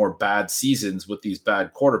more and more bad seasons with these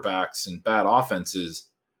bad quarterbacks and bad offenses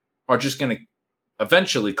are just going to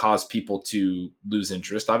eventually cause people to lose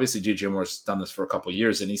interest. Obviously, DJ Moore's done this for a couple of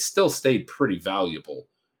years, and he's still stayed pretty valuable.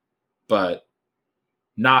 But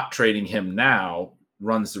not trading him now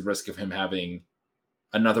runs the risk of him having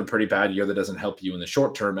another pretty bad year that doesn't help you in the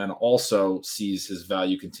short term, and also sees his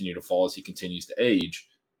value continue to fall as he continues to age.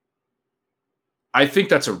 I think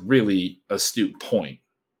that's a really astute point.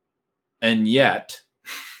 And yet,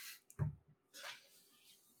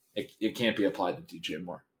 it can't be applied to DJ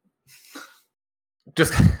Moore.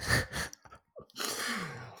 Just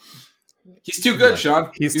he's too good,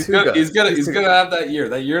 Sean. He's too good. He's gonna have that year.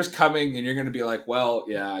 That year's coming, and you're gonna be like, well,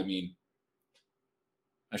 yeah, I mean,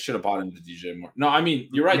 I should have bought into DJ Moore. No, I mean,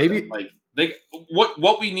 you're right. Maybe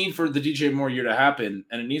what we need for the DJ Moore year to happen,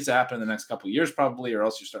 and it needs to happen in the next couple of years probably, or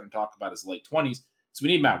else you're starting to talk about his late 20s. So we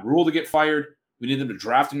need Matt Rule to get fired. We need them to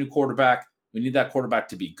draft a new quarterback. We need that quarterback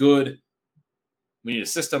to be good. We need a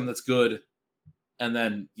system that's good. And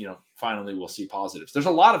then, finally we'll see positives. There's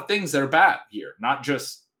a lot of things that are bad here, not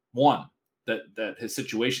just one, that his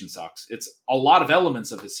situation sucks. It's a lot of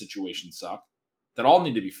elements of his situation suck that all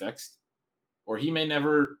need to be fixed, or he may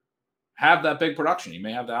never have that big production. He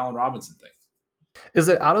may have the Allen Robinson thing. Is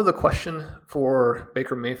it out of the question for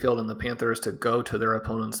Baker Mayfield and the Panthers to go to their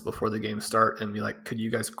opponents before the game start and be like, could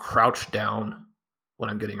you guys crouch down when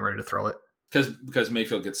I'm getting ready to throw it? Because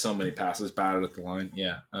Mayfield gets so many passes batted at the line.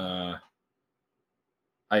 Yeah.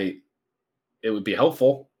 It would be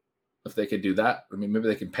helpful if they could do that. I mean, maybe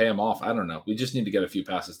they can pay him off. I don't know. We just need to get a few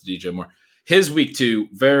passes to DJ Moore. His week 2,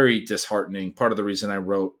 very disheartening. Part of the reason I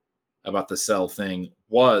wrote about the sell thing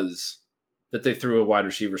was that they threw a wide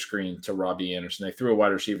receiver screen to Robbie Anderson. They threw a wide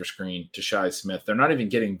receiver screen to Shi Smith. They're not even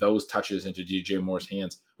getting those touches into DJ Moore's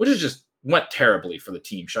hands, which is just went terribly for the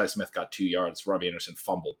team. Shi Smith got 2 yards. Robbie Anderson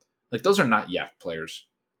fumbled. Like, those are not yak players.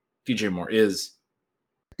 DJ Moore is.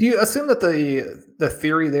 Do you assume that the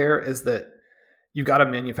theory there is that you got to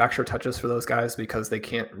manufacture touches for those guys because they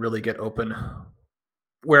can't really get open?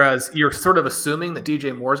 Whereas you're sort of assuming that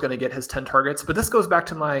DJ Moore is going to get his 10 targets. But this goes back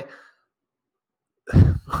to my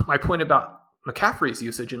point about McCaffrey's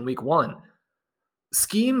usage in week 1.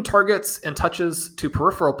 Scheme targets and touches to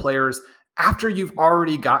peripheral players after you've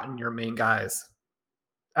already gotten your main guys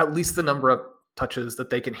at least the number of touches that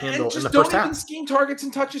they can handle in the first half. Don't even scheme targets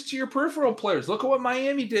and touches to your peripheral players. Look at what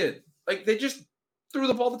Miami did. Like, they just threw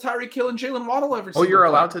the ball to Tyreek Hill and Jalen Waddle every single you're play.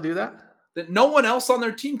 allowed to do that? That no one else on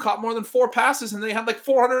their team caught more than 4 passes, and they had like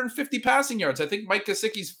 450 passing yards. I think Mike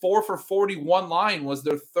Gesicki's 4 for 41 line was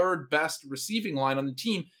their 3rd best receiving line on the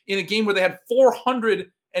team in a game where they had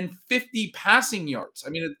 450 passing yards. I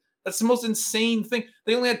mean, that's the most insane thing.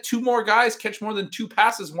 They only had 2 more guys catch more than 2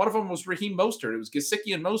 passes. One of them was Raheem Mostert. It was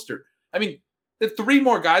Gesicki and Mostert. I mean, the 3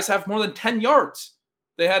 more guys have more than 10 yards.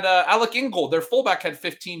 They had Alec Ingold. Their fullback had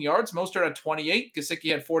 15 yards. Mostert had 28.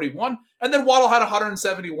 Gesicki had 41. And then Waddle had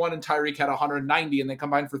 171 and Tyreek had 190. And they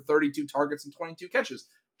combined for 32 targets and 22 catches.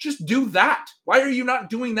 Just do that. Why are you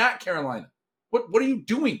not doing that, Carolina? What are you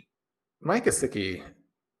doing? Mike Gesicki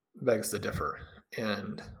begs to differ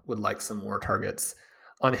and would like some more targets.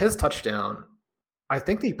 On his touchdown, I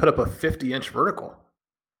think he put up a 50-inch vertical.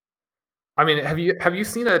 I mean, have you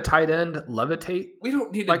seen a tight end levitate? We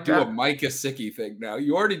don't need to like do that? a Mike Gesicki thing now.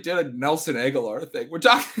 You already did a Nelson Aguilar thing. We're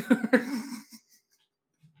talking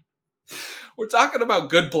about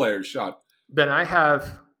good players, Sean. Then I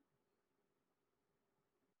have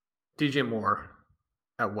DJ Moore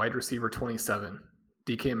at wide receiver 27,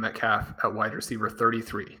 DK Metcalf at wide receiver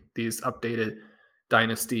 33. These updated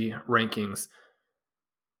Dynasty rankings.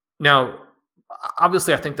 Now,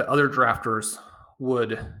 obviously, I think the other drafters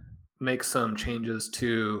would make some changes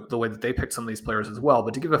to the way that they picked some of these players as well.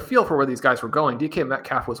 But to give a feel for where these guys were going, DK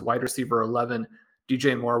Metcalf was wide receiver 11.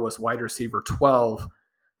 DJ Moore was wide receiver 12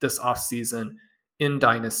 this offseason in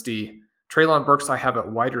Dynasty. Treylon Burks I have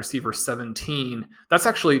at wide receiver 17. That's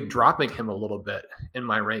actually dropping him a little bit in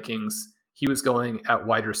my rankings. He was going at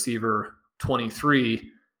wide receiver 23.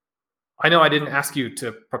 I know I didn't ask you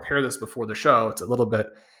to prepare this before the show. It's a little bit...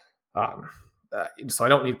 so I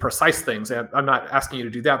don't need precise things. I'm not asking you to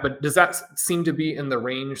do that, but does that seem to be in the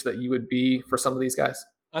range that you would be for some of these guys?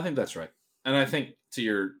 I think that's right. And I think to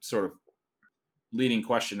your sort of leading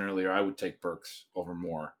question earlier, I would take Burks over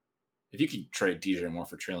Moore. If you could trade DJ Moore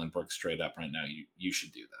for Treylon Burks straight up right now, you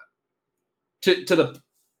should do that.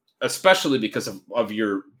 Especially because of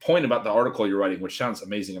your point about the article you're writing, which sounds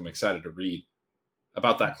amazing. I'm excited to read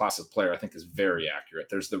about that class of player. I think is very accurate.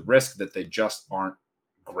 There's the risk that they just aren't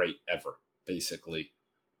great ever, basically.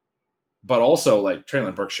 But also, like,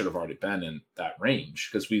 Treylon Burks should have already been in that range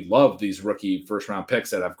because we love these rookie first-round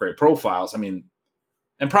picks that have great profiles. I mean,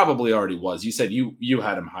 and probably already was. You said you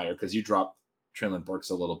had him higher because you dropped Treylon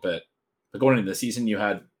Burks a little bit. But going into the season, you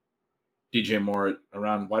had DJ Moore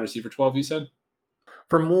around wide receiver 12, you said?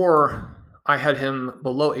 For Moore, I had him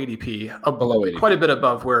below ADP, below ADP. Quite a bit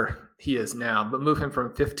above where he is now, but move him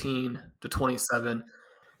from 15 to 27.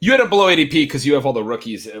 You had him below ADP because you have all the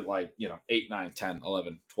rookies at 8, 9, 10,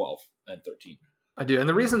 11, 12, and 13. I do. And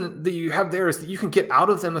the reason that you have there is that you can get out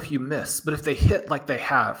of them if you miss. But if they hit like they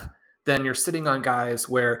have, then you're sitting on guys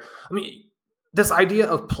where, this idea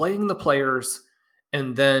of playing the players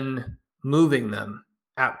and then moving them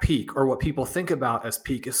at peak, or what people think about as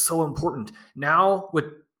peak, is so important. Now with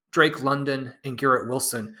Drake London and Garrett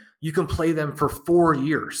Wilson, you can play them for 4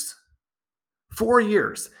 years. 4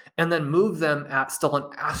 years. And then move them at still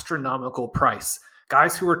an astronomical price.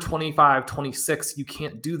 Guys who are 25, 26, you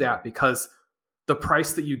can't do that because the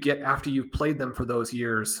price that you get after you've played them for those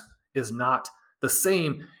years is not the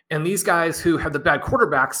same. And these guys who have the bad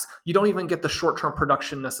quarterbacks, you don't even get the short-term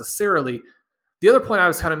production necessarily. The other point I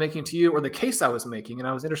was kind of making to you, or the case I was making, and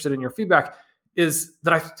I was interested in your feedback, is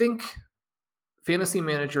that I think fantasy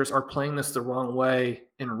managers are playing this the wrong way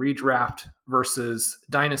in redraft versus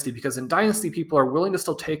dynasty, because in dynasty, people are willing to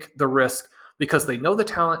still take the risk because they know the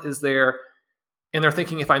talent is there, and they're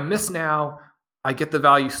thinking, if I miss now, I get the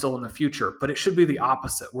value still in the future. But it should be the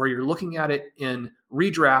opposite, where you're looking at it in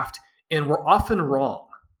redraft, and we're often wrong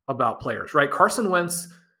about players, right? Carson Wentz,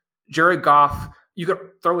 Jared Goff, you could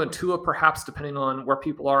throw in Tua perhaps, depending on where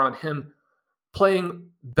people are on him, playing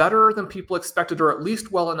better than people expected, or at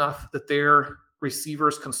least well enough that their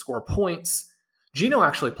receivers can score points. Geno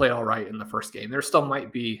actually played all right in the first game. There still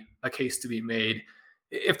might be a case to be made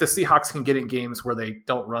if the Seahawks can get in games where they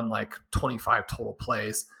don't run like 25 total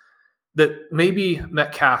plays, that maybe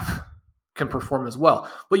Metcalf can perform as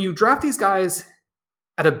well. But you draft these guys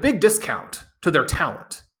at a big discount to their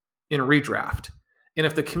talent in redraft. And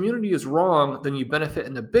if the community is wrong, then you benefit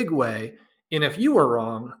in a big way. And if you are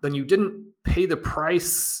wrong, then you didn't pay the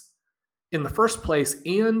price in the first place,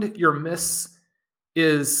 and your miss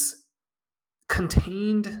is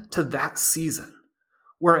contained to that season.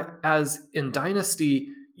 Whereas in Dynasty,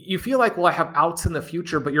 you feel like, well, I have outs in the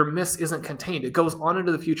future, but your miss isn't contained. It goes on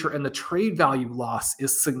into the future, and the trade value loss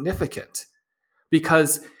is significant.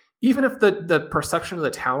 Because even if the perception of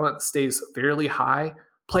the talent stays fairly high,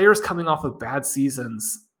 players coming off of bad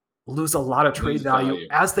seasons lose a lot of trade value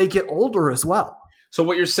as they get older as well. So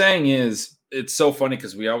what you're saying is, it's so funny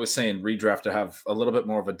because we always say in redraft to have a little bit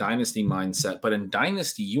more of a dynasty mindset, but in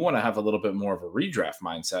dynasty, you want to have a little bit more of a redraft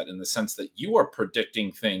mindset, in the sense that you are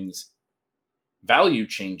predicting things, value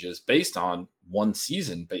changes based on one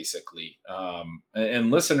season, basically.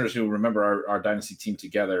 And listeners who remember our dynasty team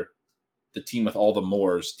together, the team with all the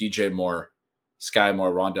Moores, DJ Moore, Sky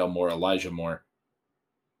Moore, Rondell Moore, Elijah Moore.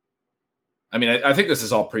 I mean, I think this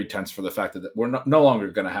is all pretense for the fact that we're no longer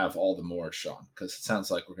going to have all the Moores, Sean, because it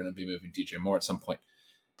sounds like we're going to be moving DJ Moore at some point.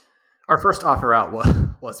 Our first offer out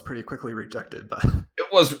was pretty quickly rejected, but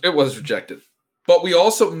it was rejected. But we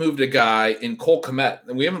also moved a guy in Cole Kmet,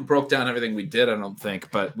 and we haven't broke down everything we did, I don't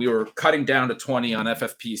think, but we were cutting down to 20 on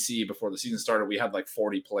FFPC before the season started. We had like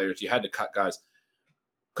 40 players. You had to cut guys,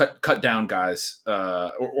 cut down guys,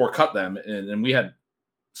 or cut them, and we had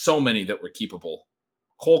so many that were keepable.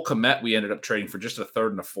 Cole Kmet, we ended up trading for just a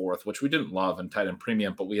third and a fourth, which we didn't love in tight end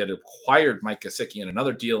premium, but we had acquired Mike Gesicki in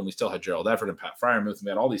another deal, and we still had Gerald Everett and Pat Freiermuth, and we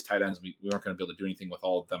had all these tight ends. We weren't going to be able to do anything with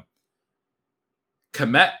all of them.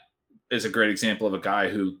 Kmet is a great example of a guy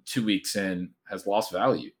who 2 weeks in has lost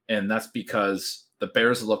value, and that's because the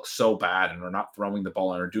Bears look so bad and are not throwing the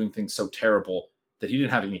ball and are doing things so terrible that he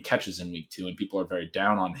didn't have any catches in week 2, and people are very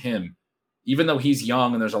down on him. Even though he's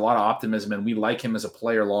young and there's a lot of optimism and we like him as a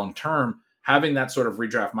player long-term, having that sort of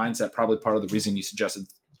redraft mindset, probably part of the reason you suggested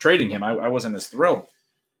trading him, I wasn't as thrilled,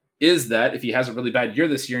 is that if he has a really bad year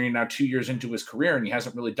this year and you're now 2 years into his career and he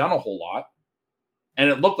hasn't really done a whole lot, and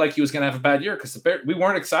it looked like he was going to have a bad year because we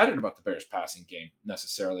weren't excited about the Bears passing game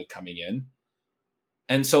necessarily coming in.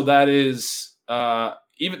 And so that is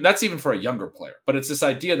even for a younger player. But it's this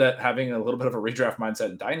idea that having a little bit of a redraft mindset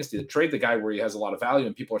in Dynasty, to trade the guy where he has a lot of value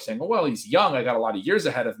and people are saying, oh, well, he's young, I got a lot of years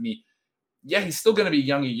ahead of me. Yeah, he's still going to be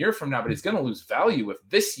young a year from now, but he's going to lose value if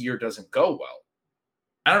this year doesn't go well.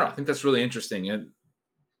 I don't know. I think that's really interesting. And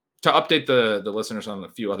to update the listeners on a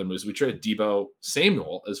few other moves, we traded Deebo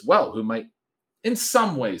Samuel as well, who might in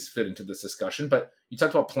some ways fit into this discussion. But you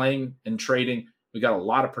talked about playing and trading. We got a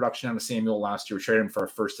lot of production out of Samuel last year. We traded him for a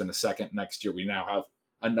first and a second. Next year, we now have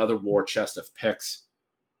another war chest of picks.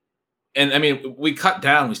 And, I mean, we cut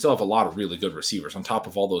down. We still have a lot of really good receivers. On top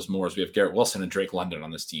of all those Moores, we have Garrett Wilson and Drake London on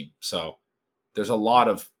this team. So there's a lot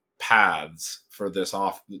of paths for this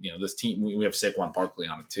this team. We have Saquon Barkley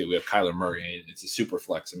on it too. We have Kyler Murray. It's a super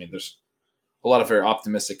flex. I mean, there's a lot of very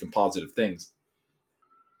optimistic and positive things.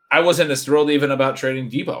 I wasn't as thrilled even about trading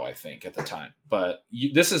Deebo, I think, at the time. But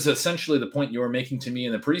this is essentially the point you were making to me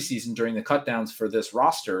in the preseason during the cutdowns for this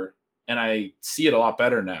roster, and I see it a lot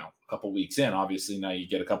better now, a couple weeks in. Obviously, now you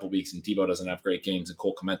get a couple weeks and Deebo doesn't have great games and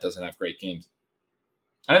Cole Kmet doesn't have great games.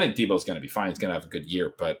 I think Deebo's going to be fine. He's going to have a good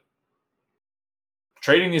year, but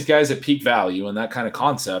trading these guys at peak value and that kind of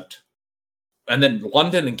concept, and then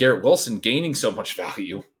London and Garrett Wilson gaining so much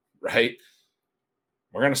value, right?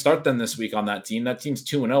 We're going to start them this week on that team. That team's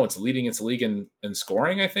 2-0. It's leading its league in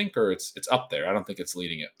scoring, I think, or it's up there. I don't think it's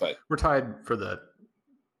leading it, but we're tied for the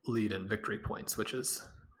lead in victory points, which is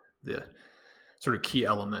the sort of key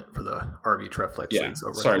element for the RV Treflex leagues.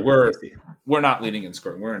 Sorry, we're not leading in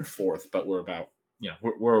scoring. We're in fourth, but we're about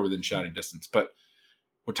we're within shouting distance. But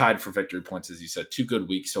we're tied for victory points, as you said. 2 good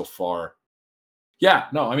weeks so far. Yeah,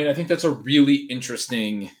 no, I mean, I think that's a really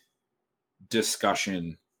interesting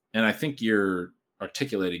discussion, and I think you're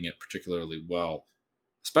articulating it particularly well,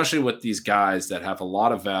 especially with these guys that have a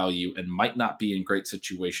lot of value and might not be in great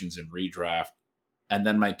situations in redraft, and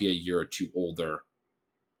then might be a year or two older.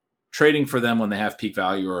 Trading for them when they have peak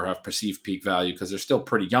value or have perceived peak value because they're still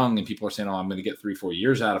pretty young and people are saying, oh, I'm going to get 3-4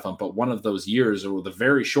 years out of them. But one of those years or the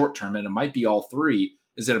very short term, and it might be all three,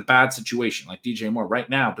 is in a bad situation. Like DJ Moore right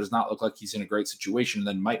now does not look like he's in a great situation,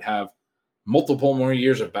 then might have multiple more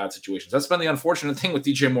years of bad situations. That's been the unfortunate thing with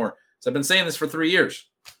DJ Moore. So I've been saying this for 3 years.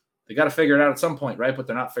 They got to figure it out at some point, right? But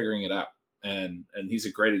they're not figuring it out. And he's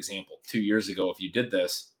a great example. 2 years ago, if you did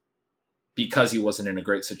this because he wasn't in a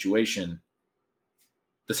great situation,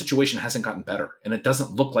 the situation hasn't gotten better, and it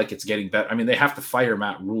doesn't look like it's getting better. I mean, they have to fire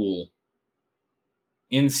Matt Rule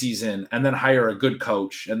in season and then hire a good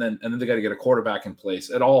coach, and then they got to get a quarterback in place.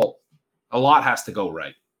 A lot has to go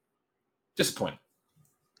right. Disappointing.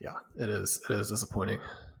 Yeah, it is. It is disappointing.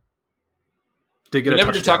 Did get we a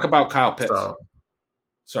never touchdown. Did talk about Kyle Pitts. So,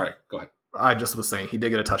 sorry, go ahead. I just was saying he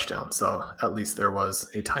did get a touchdown, so at least there was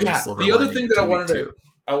a tiny silver the other lining thing that to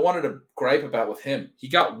I wanted to gripe about with him, he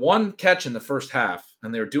got one catch in the first half,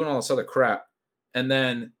 and they were doing all this other crap, and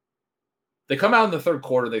then they come out in the third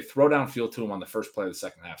quarter, they throw downfield to him on the first play of the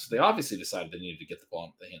second half, so they obviously decided they needed to get the ball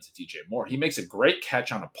into the hands of DJ Moore. He makes a great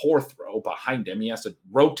catch on a poor throw behind him. He has to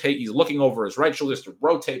rotate. He's looking over his right shoulder, has to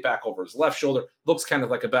rotate back over his left shoulder. Looks kind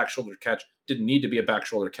of like a back shoulder catch. Didn't need to be a back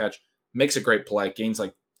shoulder catch. Makes a great play. Gains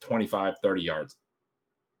like 25, 30 yards.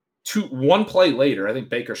 One play later, I think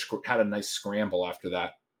Baker had a nice scramble after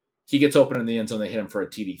that. He gets open in the end zone. They hit him for a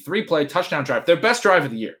TD. 3-play touchdown drive. Their best drive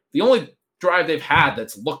of the year. The only drive they've had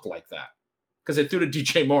that's looked like that. Because they threw to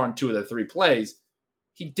DJ Moore on 2 of their 3 plays.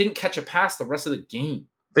 He didn't catch a pass the rest of the game.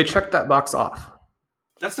 They checked that box off.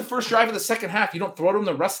 That's the first drive of the second half. You don't throw to him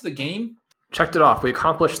the rest of the game? Checked it off. We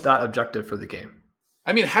accomplished that objective for the game.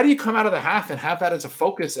 I mean, how do you come out of the half and have that as a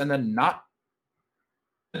focus and then not?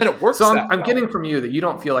 And it works. So I'm getting from you that you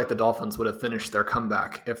don't feel like the Dolphins would have finished their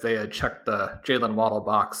comeback if they had checked the Jalen Waddle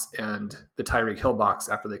box and the Tyreek Hill box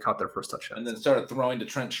after they caught their first touchdown. And then started throwing to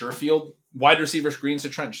Trent Sherfield, wide receiver screens to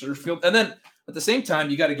Trent Sherfield. And then at the same time,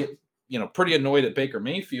 you got to get, pretty annoyed at Baker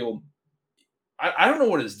Mayfield. I don't know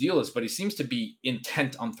what his deal is, but he seems to be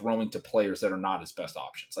intent on throwing to players that are not his best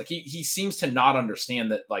options. Like he seems to not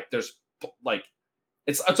understand that there's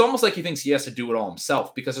it's almost like he thinks he has to do it all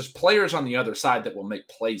himself because there's players on the other side that will make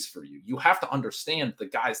plays for you. You have to understand the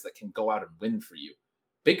guys that can go out and win for you.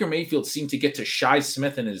 Baker Mayfield seemed to get to Shi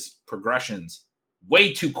Smith in his progressions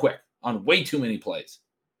way too quick on way too many plays.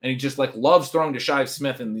 And he just loves throwing to Shi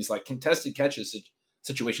Smith in these contested catches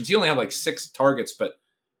situations. He only had 6 targets, but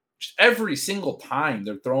just every single time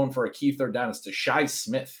they're throwing for a key third down is to Shi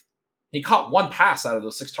Smith. He caught 1 pass out of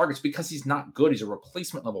those 6 targets because he's not good. He's a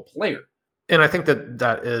replacement level player. And I think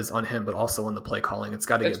that is on him, but also in the play calling. It's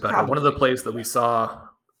got to get better. One of the plays that we saw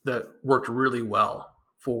that worked really well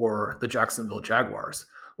for the Jacksonville Jaguars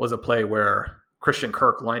was a play where Christian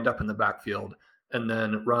Kirk lined up in the backfield and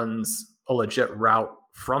then runs a legit route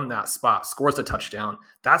from that spot, scores a touchdown.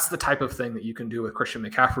 That's the type of thing that you can do with Christian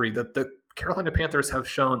McCaffrey that the Carolina Panthers have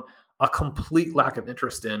shown a complete lack of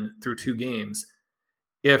interest in through 2 games.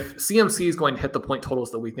 If CMC is going to hit the point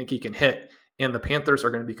totals that we think he can hit, and the Panthers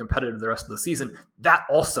are going to be competitive the rest of the season, that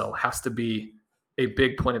also has to be a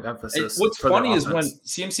big point of emphasis. What's funny is when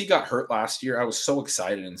CMC got hurt last year, I was so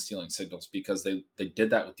excited in Stealing Signals because they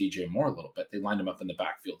did that with DJ Moore a little bit. They lined him up in the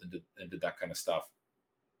backfield and did that kind of stuff.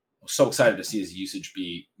 I was so excited to see his usage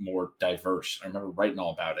be more diverse. I remember writing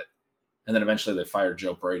all about it. And then eventually they fired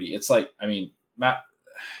Joe Brady. It's Matt...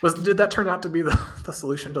 Did that turn out to be the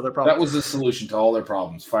solution to their problem? That was the solution to all their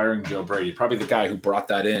problems, firing Joe Brady. Probably the guy who brought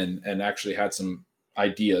that in and actually had some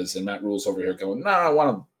ideas. And Matt Rule's over here going, no, I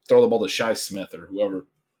want to throw the ball to Shi Smith or whoever.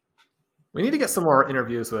 We need to get some more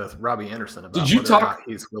interviews with Robbie Anderson about whether or not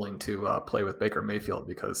he's willing to play with Baker Mayfield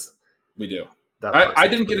because we do. I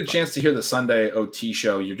didn't get a chance to hear the Sunday OT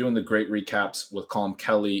show. You're doing the great recaps with Colin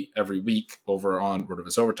Kelly every week over on Word of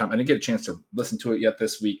His Overtime. I didn't get a chance to listen to it yet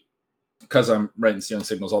this week because I'm writing Stealing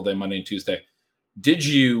Signals all day, Monday and Tuesday. Did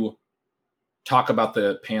you talk about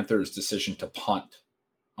the Panthers' decision to punt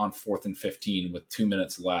on 4th and 15 with 2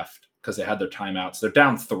 minutes left because they had their timeouts? They're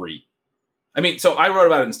down 3. So I wrote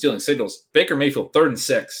about it in Stealing Signals. Baker Mayfield, 3rd and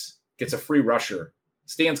 6, gets a free rusher,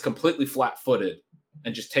 stands completely flat-footed,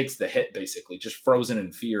 and just takes the hit, basically, just frozen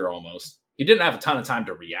in fear almost. He didn't have a ton of time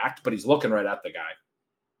to react, but he's looking right at the guy.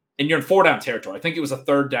 And you're in 4-down territory. I think it was a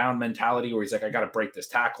 3rd down mentality where he's like, I got to break this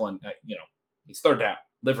tackle. And, he's 3rd down,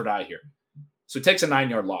 live or die here. So it takes a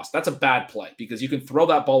 9-yard loss. That's a bad play because you can throw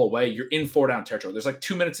that ball away. You're in 4-down territory. There's like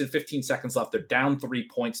 2 minutes and 15 seconds left. They're down 3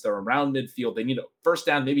 points. They're around midfield. They need a first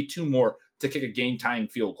down, maybe 2 more to kick a game-tying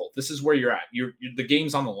field goal. This is where you're at. The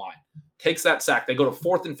game's on the line. Takes that sack. They go to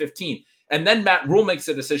 4th and 15. And then Matt Rule makes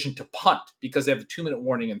a decision to punt because they have a 2-minute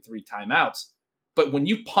warning and 3 timeouts. But when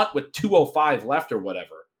you punt with 2:05 left or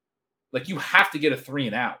whatever, like you have to get a 3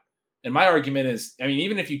 and out. And my argument is, I mean,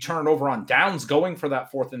 even if you turn it over on downs going for that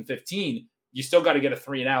 4th and 15, you still got to get a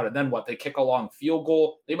 3 and out. And then what? They kick a long field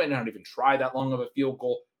goal. They might not even try that long of a field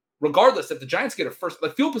goal. Regardless, if the Giants get a first,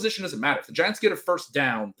 like field position doesn't matter. If the Giants get a first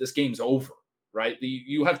down, this game's over, right?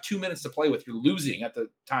 You have 2 minutes to play with. You're losing at the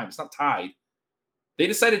time. It's not tied. They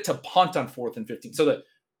decided to punt on 4th and 15. So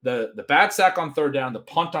the bad sack on 3rd down, the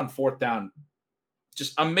punt on 4th down,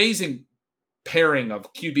 just amazing pairing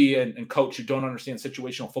of QB and coach who don't understand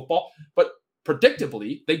situational football. But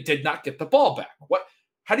predictably, they did not get the ball back.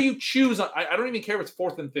 How do you choose? I don't even care if it's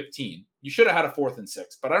 4th and 15. You should have had a 4th and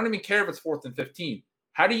 6, but I don't even care if it's 4th and 15.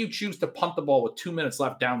 How do you choose to punt the ball with 2 minutes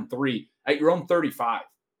left, down 3 at your own 35?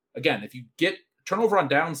 Again, if you get turnover on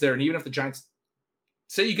downs there, and even if the Giants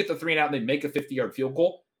say you get the 3 and out and they make a 50-yard field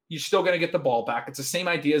goal, you're still going to get the ball back. It's the same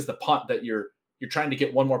idea as the punt that you're trying to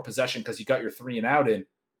get one more possession because you got your 3 and out in.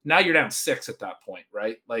 Now you're down 6 at that point,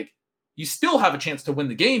 right? Like you still have a chance to win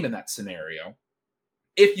the game in that scenario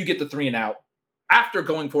if you get the 3 and out after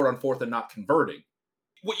going for it on 4th and not converting.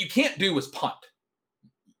 What you can't do is punt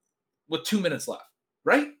with 2 minutes left,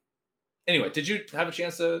 right? Anyway, did you have a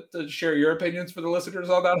chance to share your opinions for the listeners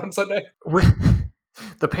on that on Sunday?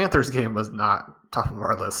 The Panthers game was not top of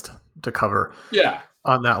our list to cover. Yeah.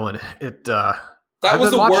 On that one. That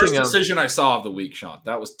was the worst decision I saw of the week, Sean.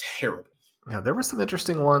 That was terrible. Yeah, there were some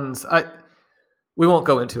interesting ones. We won't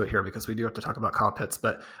go into it here because we do have to talk about Kyle Pitts,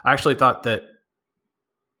 but I actually thought that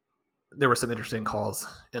there were some interesting calls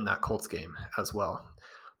in that Colts game as well.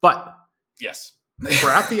 But yes,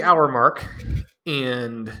 we're at the hour mark,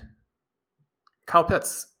 and Kyle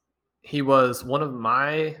Pitts, he was one of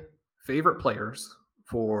my favorite players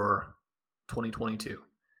for 2022.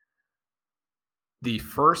 The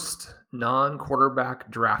first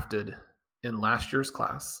non-quarterback drafted in last year's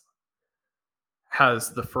class,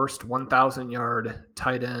 has the first 1,000-yard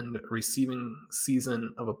tight end receiving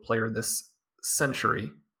season of a player this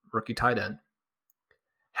century, rookie tight end,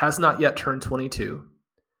 has not yet turned 22.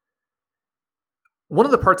 One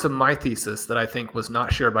of the parts of my thesis that I think was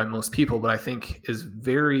not shared by most people, but I think is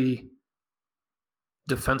very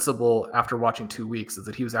defensible after watching 2 weeks, is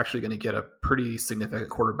that he was actually going to get a pretty significant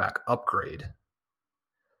quarterback upgrade.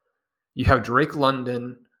 You have Drake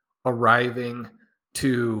London arriving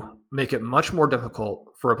to make it much more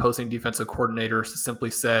difficult for opposing defensive coordinators to simply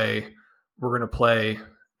say, we're going to play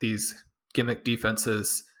these gimmick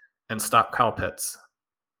defenses and stop Kyle Pitts.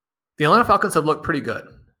 The Atlanta Falcons have looked pretty good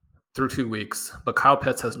through 2 weeks, but Kyle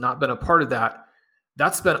Pitts has not been a part of that.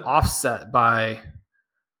 That's been offset by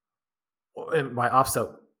offset,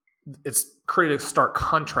 it's created a stark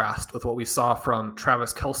contrast with what we saw from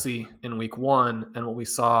Travis Kelce in week 1 and what we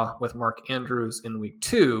saw with Mark Andrews in week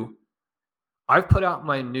 2. I've put out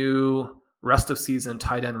my new rest of season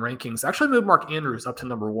tight end rankings. Actually moved Mark Andrews up to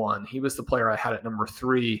number 1. He was the player I had at number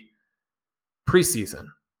 3 preseason.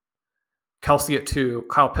 Kelce at 2,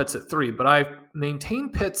 Kyle Pitts at 3. But I've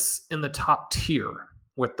maintained Pitts in the top tier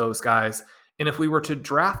with those guys. And if we were to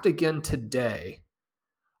draft again today,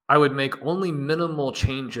 I would make only minimal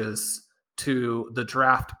changes to the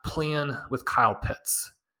draft plan with Kyle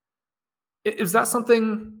Pitts. Is that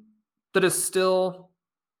something that is still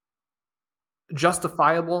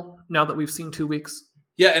justifiable now that we've seen 2 weeks?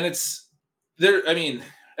 Yeah, and it's there. I mean,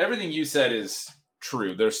 everything you said is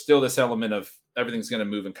true. There's still this element of everything's going to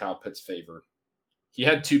move in Kyle Pitts' favor. He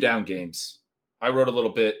had 2 down games. I wrote a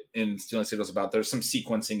little bit in Stealing Signals about there's some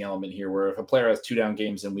sequencing element here where if a player has 2 down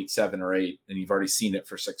games in week 7 or 8 and you've already seen it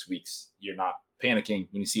for 6 weeks, you're not panicking.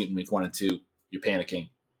 When you see it in week 1 and 2, you're panicking.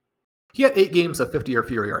 He had 8 games of 50 or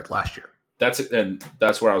fewer yards last year. That's it, and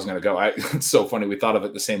that's where I was going to go. It's so funny. We thought of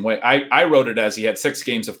it the same way. I wrote it as he had 6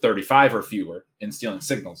 games of 35 or fewer in Stealing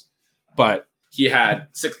Signals, but he had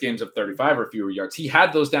 6 games of 35 or fewer yards. He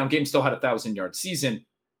had those down games, still had a 1,000-yard season.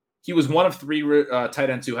 He was one of 3 tight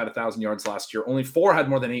ends who had 1,000 yards last year. Only 4 had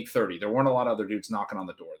more than 830. There weren't a lot of other dudes knocking on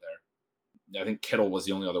the door there. I think Kittle was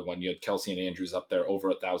the only other one. You had Kelce and Andrews up there over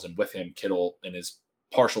 1,000 with him. Kittle in his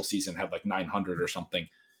partial season had like 900 or something.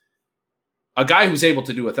 A guy who's able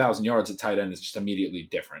to do 1,000 yards at tight end is just immediately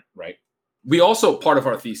different, right? We also, part of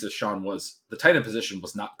our thesis, Sean, was the tight end position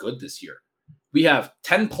was not good this year. We have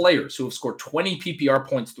 10 players who have scored 20 PPR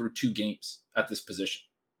points through 2 games at this position.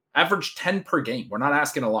 Average 10 per game. We're not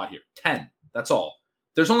asking a lot here. 10. That's all.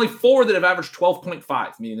 There's only 4 that have averaged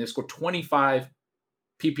 12.5, meaning they scored 25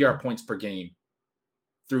 PPR points per game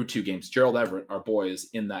through 2 games. Gerald Everett, our boy, is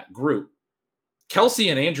in that group. Kelsey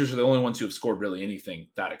and Andrews are the only ones who have scored really anything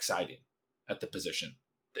that exciting at the position.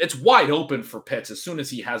 It's wide open for Pitts as soon as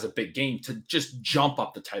he has a big game to just jump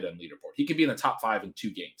up the tight end leaderboard. He could be in the top 5 in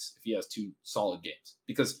 2 games if he has 2 solid games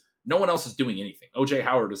because no one else is doing anything. OJ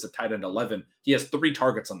Howard is a tight end 11. He has 3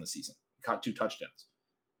 targets on the season. He caught 2 touchdowns.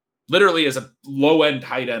 Literally is a low-end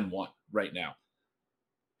tight end 1 right now.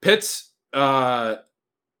 Pitts, the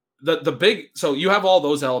big, so you have all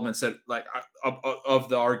those elements that like of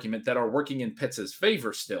the argument that are working in Pitts'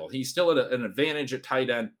 favor still. He's still at an advantage at tight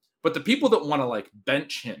end. But the people that want to like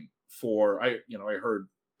bench him for, I heard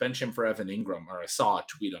bench him for Evan Ingram, or I saw a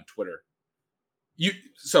tweet on Twitter.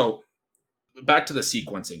 So back to the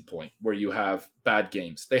sequencing point where you have bad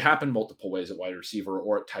games. They happen multiple ways at wide receiver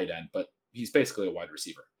or at tight end, but he's basically a wide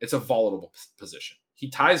receiver. It's a volatile position.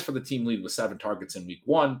 He ties for the team lead with 7 targets in week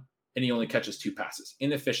 1, and he only catches 2 passes.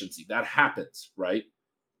 Inefficiency. That happens, right?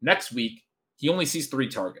 Next week, he only sees 3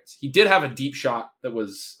 targets. He did have a deep shot that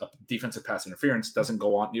was a defensive pass interference. Doesn't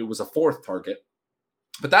go on. It was a 4th target.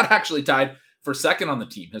 But that actually tied for 2nd on the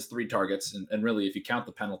team, his 3 targets. And really, if you count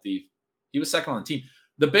the penalty, he was 2nd on the team.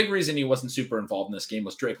 The big reason he wasn't super involved in this game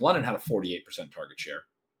was Drake London had a 48% target share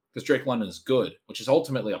because Drake London is good, which is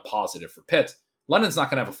ultimately a positive for Pitts. London's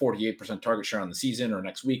not going to have a 48% target share on the season or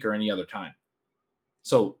next week or any other time.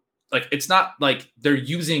 So, like, it's not like they're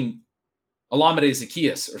using Olamide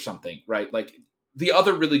Zaccheaus or something, right? Like the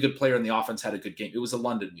other really good player in the offense had a good game. It was a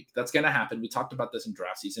London week. That's going to happen. We talked about this in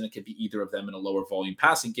draft season. It could be either of them in a lower volume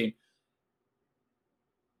passing game.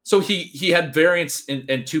 So he had variance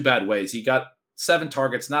in 2 bad ways. He got 7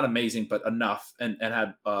 targets, not amazing, but enough, and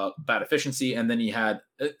had bad efficiency. And then he had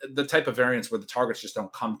the type of variance where the targets just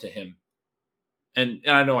don't come to him. And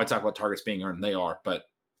I know I talk about targets being earned. They are, but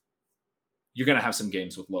you're going to have some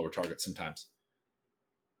games with lower targets sometimes.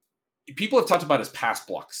 People have talked about his pass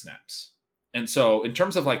block snaps. And so in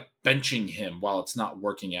terms of like benching him while it's not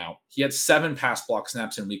working out, he had 7 pass block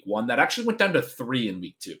snaps in week 1. That actually went down to 3 in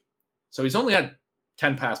week 2. So he's only had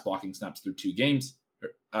 10 pass blocking snaps through 2 games.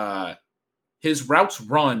 His routes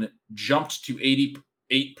run jumped to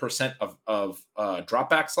 88% of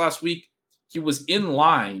dropbacks last week. He was in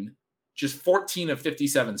line just 14 of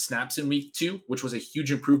 57 snaps in week 2, which was a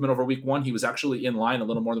huge improvement over week 1. He was actually in line a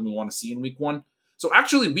little more than we want to see in week 1. So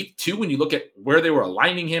actually week 2, when you look at where they were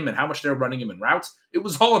aligning him and how much they were running him in routes, it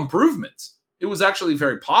was all improvements. It was actually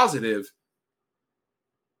very positive.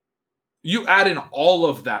 You add in all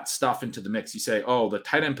of that stuff into the mix. You say, oh, the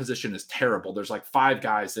tight end position is terrible. There's like 5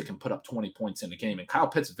 guys that can put up 20 points in a game. And Kyle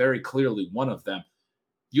Pitts very clearly one of them.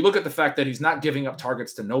 You look at the fact that he's not giving up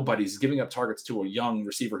targets to nobody. He's giving up targets to a young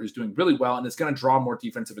receiver who's doing really well, and it's going to draw more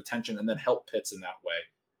defensive attention and then help Pitts in that way.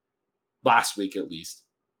 Last week, at least.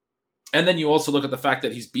 And then you also look at the fact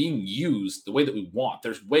that he's being used the way that we want.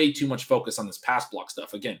 There's way too much focus on this pass block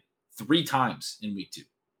stuff. Again, 3 times in week 2.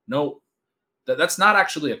 No, that's not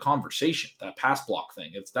actually a conversation, that pass block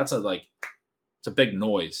thing. It's a big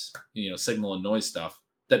noise, signal and noise stuff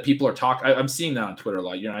that people are talking. I'm seeing that on Twitter a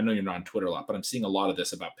lot. I know you're not on Twitter a lot, but I'm seeing a lot of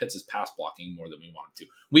this about Pitts' pass blocking more than we want to.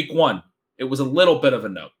 Week 1, it was a little bit of a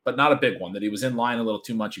note, but not a big one, that he was in line a little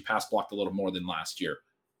too much. He pass blocked a little more than last year.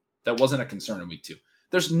 That wasn't a concern in week 2.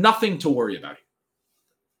 There's nothing to worry about here.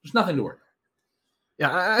 There's nothing to worry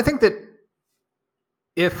about. Yeah, I think that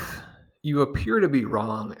if you appear to be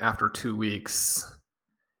wrong after 2 weeks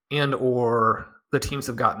and or the teams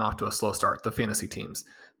have gotten off to a slow start, the fantasy teams,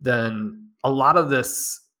 then a lot of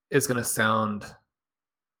this is going to sound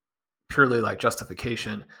purely like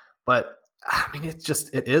justification. But I mean,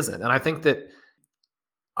 it isn't. And I think that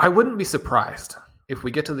I wouldn't be surprised if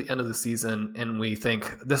we get to the end of the season and we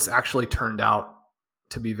think this actually turned out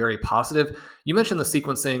to be very positive. You mentioned the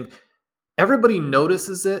sequencing. Everybody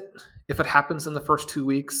notices it if it happens in the first 2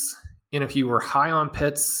 weeks. And if you were high on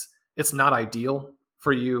Pitts, it's not ideal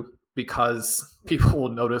for you because people will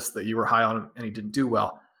notice that you were high on him and he didn't do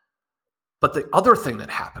well. But the other thing that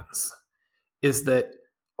happens is that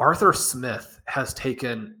Arthur Smith has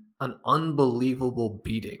taken an unbelievable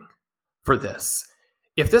beating for this.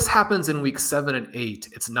 If this happens in week 7 and 8,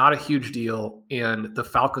 it's not a huge deal, and the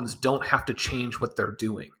Falcons don't have to change what they're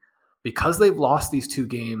doing. Because they've lost these 2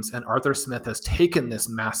 games and Arthur Smith has taken this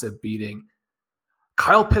massive beating,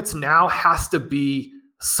 Kyle Pitts now has to be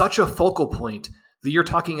such a focal point that you're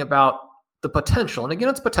talking about the potential. And again,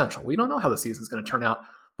 it's potential. We don't know how the season is going to turn out,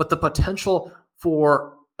 but the potential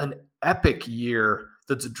for an epic year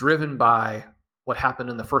that's driven by what happened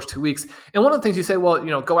in the first 2 weeks. And one of the things you say,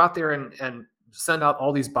 well, go out there and send out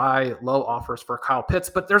all these buy low offers for Kyle Pitts,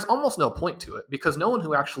 but there's almost no point to it because no one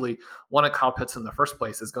who actually wanted Kyle Pitts in the first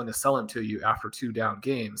place is going to sell him to you after 2 down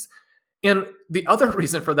games. And the other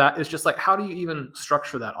reason for that is just like, how do you even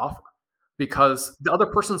structure that offer? Because the other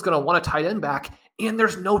person's going to want a tight end back, and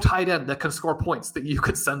there's no tight end that can score points that you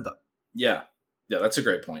could send them. Yeah, that's a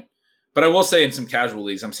great point. But I will say in some casual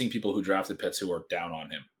leagues, I'm seeing people who drafted Pitts who are down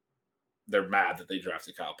on him. They're mad that they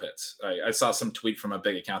drafted Kyle Pitts. I saw some tweet from a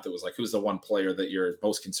big account that was like, who's the one player that you're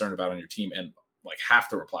most concerned about on your team? And like half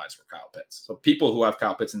the replies were Kyle Pitts. So people who have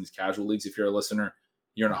Kyle Pitts in these casual leagues, if you're a listener,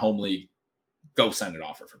 you're in a home league, go send an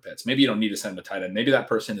offer for Pitts. Maybe you don't need to send him a tight end. Maybe that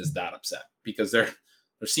person is that upset because there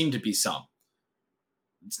seem to be some.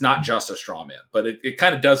 It's not just a straw man, but it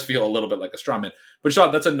kind of does feel a little bit like a straw man. But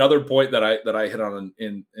Sean, that's another point that I hit on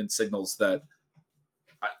in signals that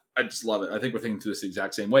I just love it. I think we're thinking through this the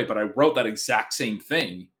exact same way, but I wrote that exact same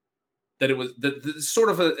thing that it was the sort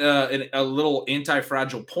of a little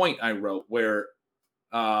anti-fragile point I wrote where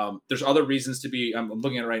there's other reasons to be, I'm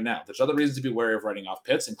looking at it right now. There's other reasons to be wary of writing off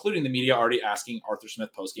Pitts, including the media already asking Arthur Smith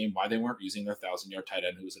postgame why they weren't using their 1,000-yard tight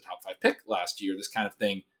end who was a top 5 pick last year. This kind of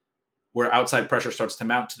thing where outside pressure starts to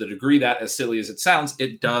mount to the degree that, as silly as it sounds,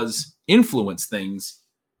 it does influence things.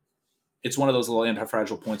 It's one of those little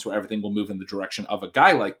anti-fragile points where everything will move in the direction of a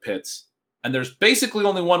guy like Pitts. And there's basically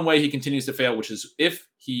only one way he continues to fail, which is if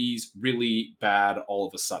he's really bad all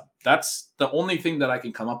of a sudden. That's the only thing that I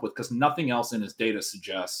can come up with because nothing else in his data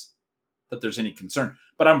suggests that there's any concern.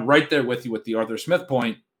 But I'm right there with you with the Arthur Smith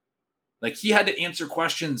point. Like, he had to answer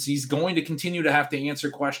questions. He's going to continue to have to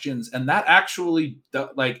answer questions. And that actually,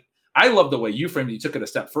 like, I love the way you framed it. You took it a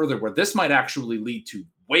step further where this might actually lead to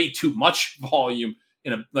way too much volume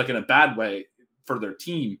in a bad way for their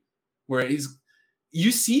team, where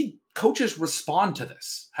you see coaches respond to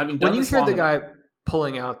this. Having done when you this hear the guy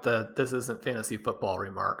pulling out the "this isn't fantasy football"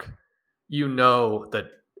 remark, you know that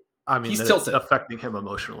he's that tilted. it's affecting him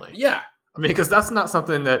emotionally. Yeah, because that's not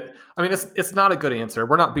something that it's not a good answer.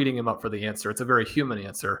 We're not beating him up for the answer. It's a very human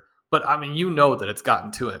answer, but you know that it's gotten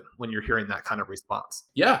to him when you're hearing that kind of response.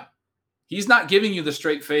 Yeah, he's not giving you the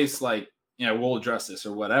straight face like, we'll address this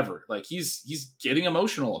or whatever. Like he's getting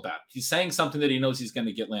emotional about it. He's saying something that he knows he's going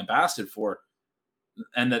to get lambasted for,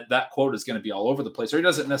 and that quote is going to be all over the place. Or he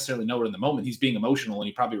doesn't necessarily know it in the moment. He's being emotional and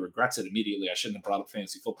he probably regrets it immediately. I shouldn't have brought up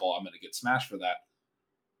fantasy football. I'm going to get smashed for that.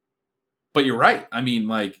 But you're right. I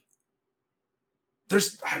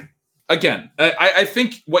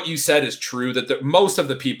think what you said is true, that most of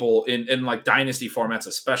the people in like dynasty formats,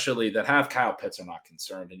 especially that have Kyle Pitts, are not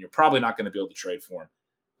concerned, and you're probably not going to be able to trade for him.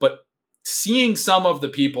 But seeing some of the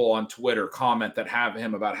people on Twitter comment that have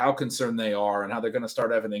him about how concerned they are and how they're going to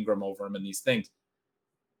start Evan Ingram over him and these things,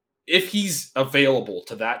 if he's available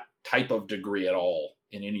to that type of degree at all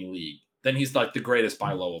in any league, then he's like the greatest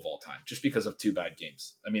buy low of all time, just because of 2 bad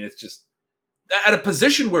games. It's just at a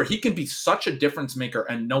position where he can be such a difference maker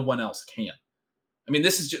and no one else can.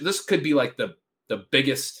 This could be like the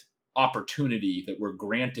biggest opportunity that we're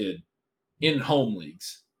granted in home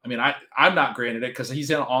leagues. I'm not granted it because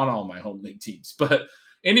he's on all my home league teams, but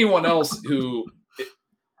anyone else who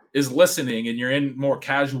is listening and you're in more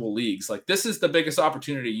casual leagues, like, this is the biggest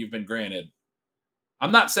opportunity you've been granted.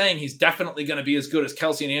 I'm not saying he's definitely going to be as good as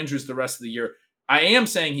Kelsey and Andrews the rest of the year. I am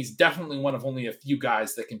saying he's definitely one of only a few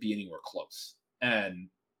guys that can be anywhere close. And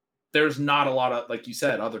there's not a lot of, like you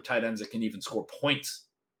said, other tight ends that can even score points.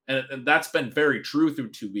 And that's been very true through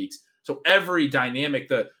 2 weeks. So every dynamic,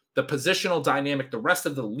 the positional dynamic, the rest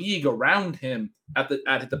of the league around him at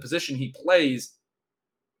the position he plays,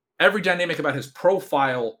 every dynamic about his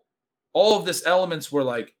profile, all of this elements were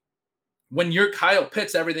like, when you're Kyle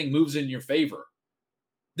Pitts, everything moves in your favor.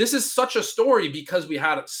 This is such a story because we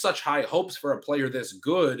had such high hopes for a player this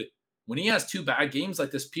good. When he has 2 bad games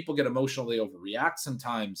like this, people get emotionally overreact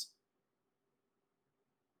sometimes.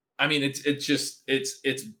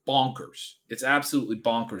 It's bonkers. It's absolutely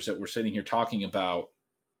bonkers that we're sitting here talking about,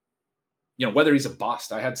 whether he's a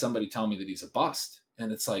bust. I had somebody tell me that he's a bust,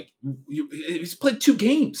 and it's like, he's played 2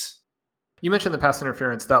 games. You mentioned the pass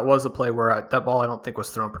interference. That was a play where that ball I don't think was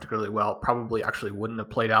thrown particularly well. Probably actually wouldn't have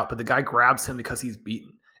played out, but the guy grabs him because he's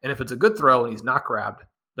beaten. And if it's a good throw and he's not grabbed,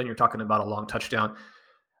 then you're talking about a long touchdown.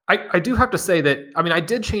 I do have to say that, I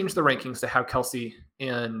did change the rankings to have Kelsey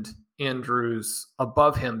and Andrews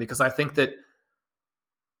above him, because I think that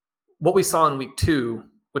what we saw in week 2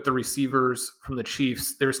 with the receivers from the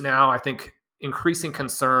Chiefs, there's now, I think, increasing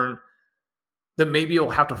concern that maybe it'll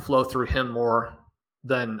have to flow through him more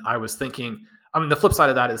than I was thinking. The flip side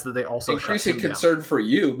of that is that they also increasing concern down. For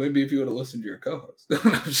you. Maybe if you would have listened to your co-host. No,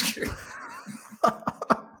 I'm just kidding.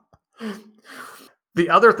 The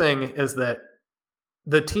other thing is that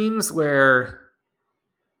the teams where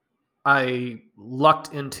I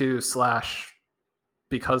lucked into /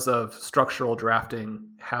 because of structural drafting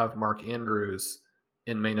have Mark Andrews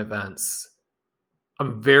in main events,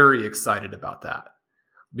 I'm very excited about that,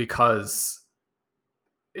 because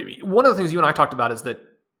one of the things you and I talked about is that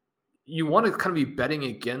you want to kind of be betting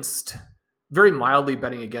against, very mildly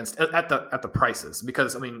betting against at the prices,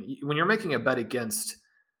 because I mean, when you're making a bet against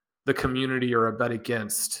the community or a bet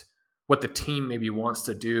against what the team maybe wants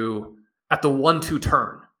to do at the 1-2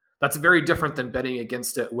 turn, that's very different than betting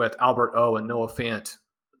against it with Albert O and Noah Fant,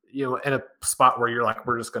 in a spot where you're like,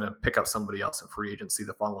 we're just going to pick up somebody else in free agency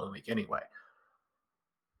the following week anyway.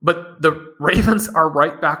 But the Ravens are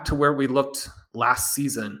right back to where we looked last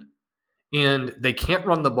season, and they can't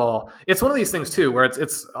run the ball. It's one of these things too, where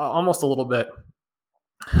it's almost a little bit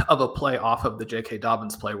of a play off of the J.K.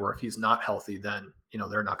 Dobbins play, where if he's not healthy, then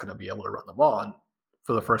they're not going to be able to run the ball. And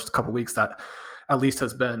for the first couple of weeks, that at least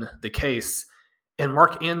has been the case. And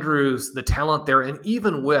Mark Andrews, the talent there, and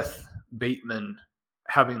even with Bateman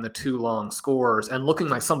having the 2 long scores and looking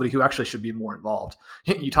like somebody who actually should be more involved.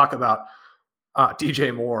 You talk about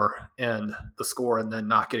DJ Moore and the score and then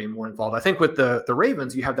not getting more involved. I think with the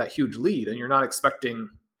Ravens, you have that huge lead and you're not expecting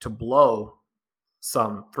to blow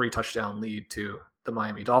some 3-touchdown lead to the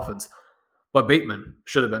Miami Dolphins. But Bateman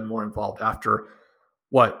should have been more involved after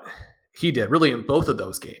what he did, really, in both of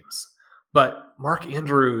those games. But Mark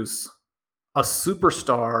Andrews, a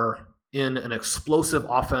superstar in an explosive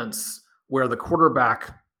offense where the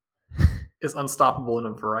quarterback is unstoppable in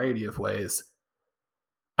a variety of ways.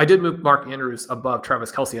 I did move Mark Andrews above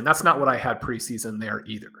Travis Kelce, and that's not what I had preseason there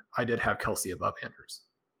either. I did have Kelce above Andrews.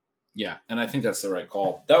 Yeah, and I think that's the right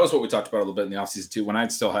call. That was what we talked about a little bit in the offseason too, when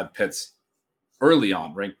I'd still had Pitts early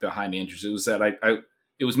on ranked behind Andrews. It was that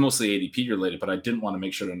it was mostly ADP related, but I didn't want to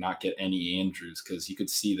make sure to not get any Andrews because you could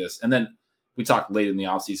see this. And then we talked late in the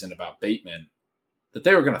offseason about Bateman, that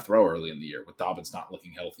they were going to throw early in the year with Dobbins not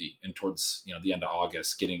looking healthy, and towards the end of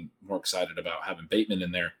August, getting more excited about having Bateman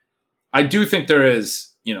in there. I do think there is,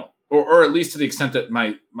 or at least to the extent that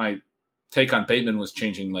my take on Bateman was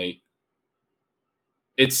changing late,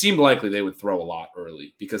 it seemed likely they would throw a lot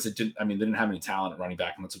early because they didn't have any talent at running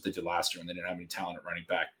back, and that's what they did last year, and they didn't have any talent at running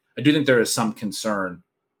back. I do think there is some concern.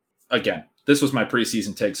 Again, this was my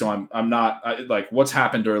preseason take, so I'm not what's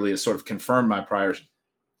happened early has sort of confirmed my prior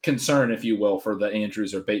concern, if you will, for the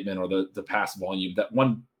Andrews or Bateman or the pass volume, that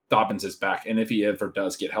one Dobbins is back. And if he ever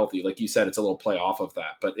does get healthy, like you said, it's a little play off of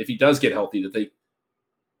that. But if he does get healthy, that they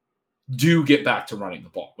do get back to running the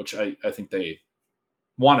ball, which I think they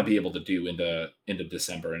want to be able to do into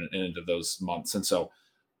December and into those months. And so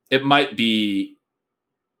it might be,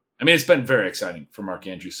 it's been very exciting for Mark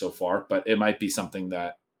Andrews so far, but it might be something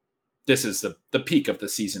that this is the peak of the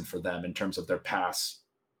season for them in terms of their pass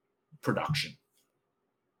production.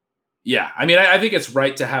 Yeah, I think it's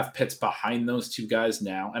right to have Pitts behind those two guys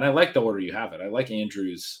now. And I like the order you have it. I like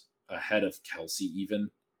Andrews ahead of Kelce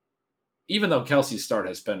even though Kelce's start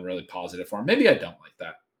has been really positive for him. Maybe I don't like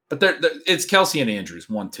that. But it's Kelce and Andrews,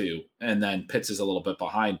 1-2, and then Pitts is a little bit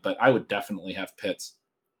behind. But I would definitely have Pitts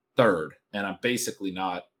third, and I'm basically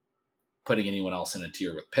not putting anyone else in a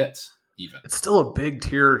tier with Pitts even. It's still a big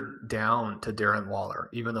tier down to Darren Waller,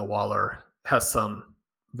 even though Waller has some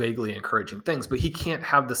vaguely encouraging things, but he can't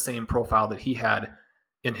have the same profile that he had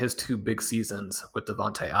in his 2 big seasons with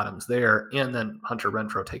Devontae Adams there, and then Hunter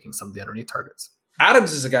Renfrow taking some of the underneath targets.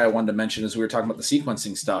 Adams is a guy I wanted to mention as we were talking about the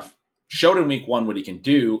sequencing stuff. Showed in week 1 what he can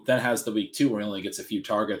do, then has the week 2 where he only gets a few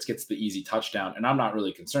targets, gets the easy touchdown, and I'm not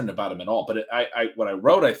really concerned about him at all. But what I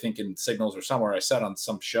wrote, I think in Signals or somewhere, I said on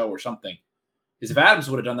some show or something, is if Adams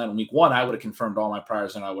would have done that in week 1, I would have confirmed all my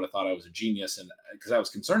priors and I would have thought I was a genius, and because I was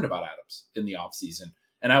concerned about Adams in the offseason.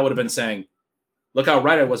 And I would have been saying, look how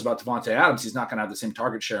right I was about Devontae Adams. He's not going to have the same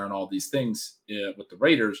target share and all these things with the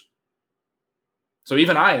Raiders. So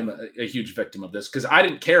even I am a huge victim of this because I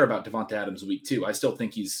didn't care about Devontae Adams week 2. I still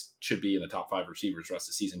think should be in the top 5 receivers the rest of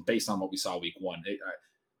the season based on what we saw week 1.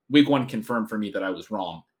 Week 1 confirmed for me that I was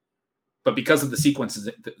wrong. But because of the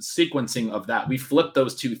sequencing of that, we flipped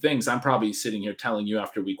those 2 things. I'm probably sitting here telling you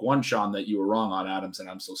after week 1, Sean, that you were wrong on Adams and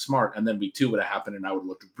I'm so smart. And then week 2 would have happened and I would have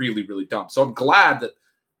looked really, really dumb. So I'm glad that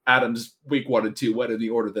Adams week 1 and 2 went in the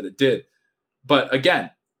order that it did. But again,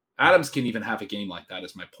 Adams can even have a game like that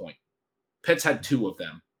is my point. Pitts had 2 of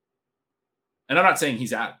them. And I'm not saying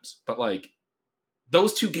he's Adams, but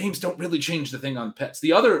those 2 games don't really change the thing on Pitts.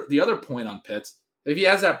 The other point on Pitts, if he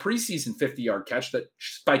has that preseason 50-yard catch that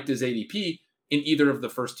spiked his ADP in either of the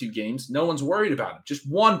first 2 games, no one's worried about him. Just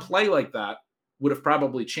one play like that would have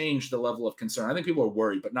probably changed the level of concern. I think people are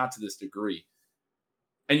worried, but not to this degree.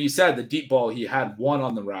 And you said the deep ball, he had 1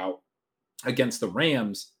 on the route. against the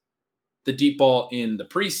Rams, the deep ball in the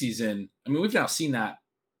preseason, I mean, we've now seen that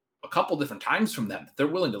a couple different times from them. They're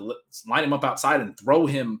willing to line him up outside and throw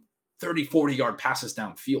him 30, 40-yard passes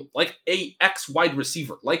downfield, like a ex-wide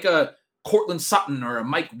receiver, like a Cortland Sutton or a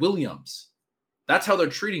Mike Williams. That's how they're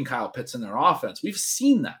treating Kyle Pitts in their offense. We've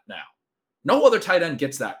seen that now. No other tight end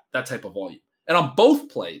gets that type of volume. And on both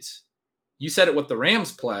plays, you said it with the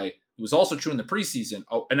Rams play, it was also true in the preseason.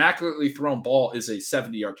 An accurately thrown ball is a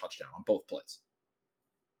 70-yard touchdown on both plays.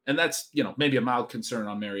 And that's, maybe a mild concern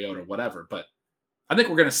on Mariota or whatever, but I think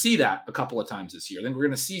we're going to see that a couple of times this year. I think we're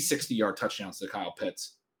going to see 60-yard touchdowns to Kyle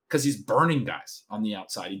Pitts because he's burning guys on the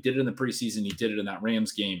outside. He did it in the preseason. He did it in that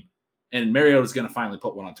Rams game. And Mariota's going to finally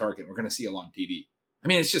put one on target. We're going to see a long TD. I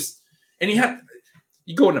mean, it's just – and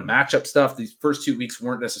you go into matchup stuff. These first 2 weeks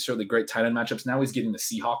weren't necessarily great tight end matchups. Now he's getting the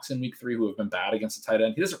Seahawks in week 3 who have been bad against the tight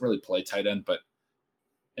end. He doesn't really play tight end, but,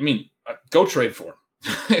 I mean, go trade for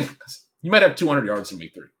him. You might have 200 yards in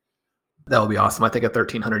week 3. That would be awesome. I think a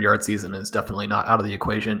 1,300-yard season is definitely not out of the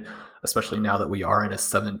equation, especially now that we are in a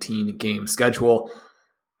 17-game schedule.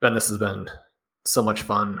 Ben, this has been so much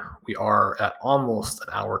fun. We are at almost an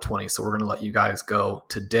hour 20, so we're going to let you guys go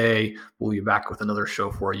today. We'll be back with another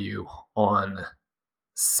show for you on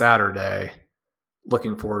Saturday.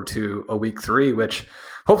 Looking forward to a week 3, which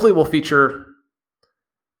hopefully will feature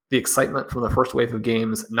the excitement from the first wave of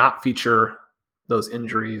games, not feature those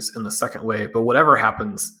injuries in the second wave. But whatever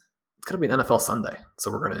happens, it's going to be an NFL Sunday, so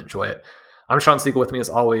we're going to enjoy it. I'm Sean Siegel. With me, as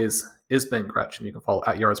always, is Ben Gretch, and you can follow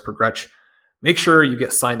at YardsPerGretch. Make sure you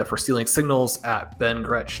get signed up for Stealing Signals at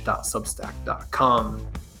bengretch.substack.com.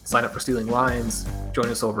 Sign up for Stealing Lines. Join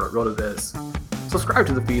us over at RotoViz. Subscribe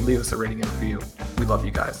to the feed. Leave us a rating and review. We love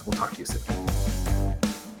you guys. We'll talk to you soon.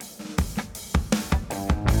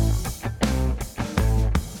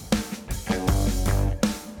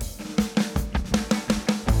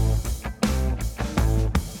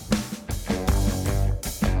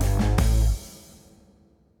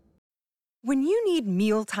 When you need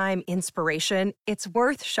mealtime inspiration, it's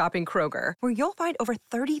worth shopping Kroger, where you'll find over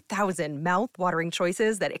 30,000 mouth-watering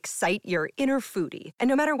choices that excite your inner foodie. And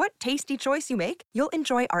no matter what tasty choice you make, you'll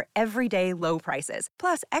enjoy our everyday low prices,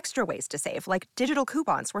 plus extra ways to save, like digital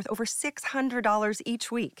coupons worth over $600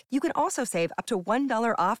 each week. You can also save up to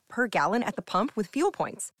 $1 off per gallon at the pump with fuel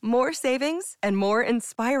points. More savings and more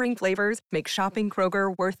inspiring flavors make shopping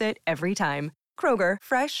Kroger worth it every time. Kroger,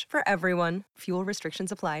 fresh for everyone. Fuel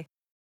restrictions apply.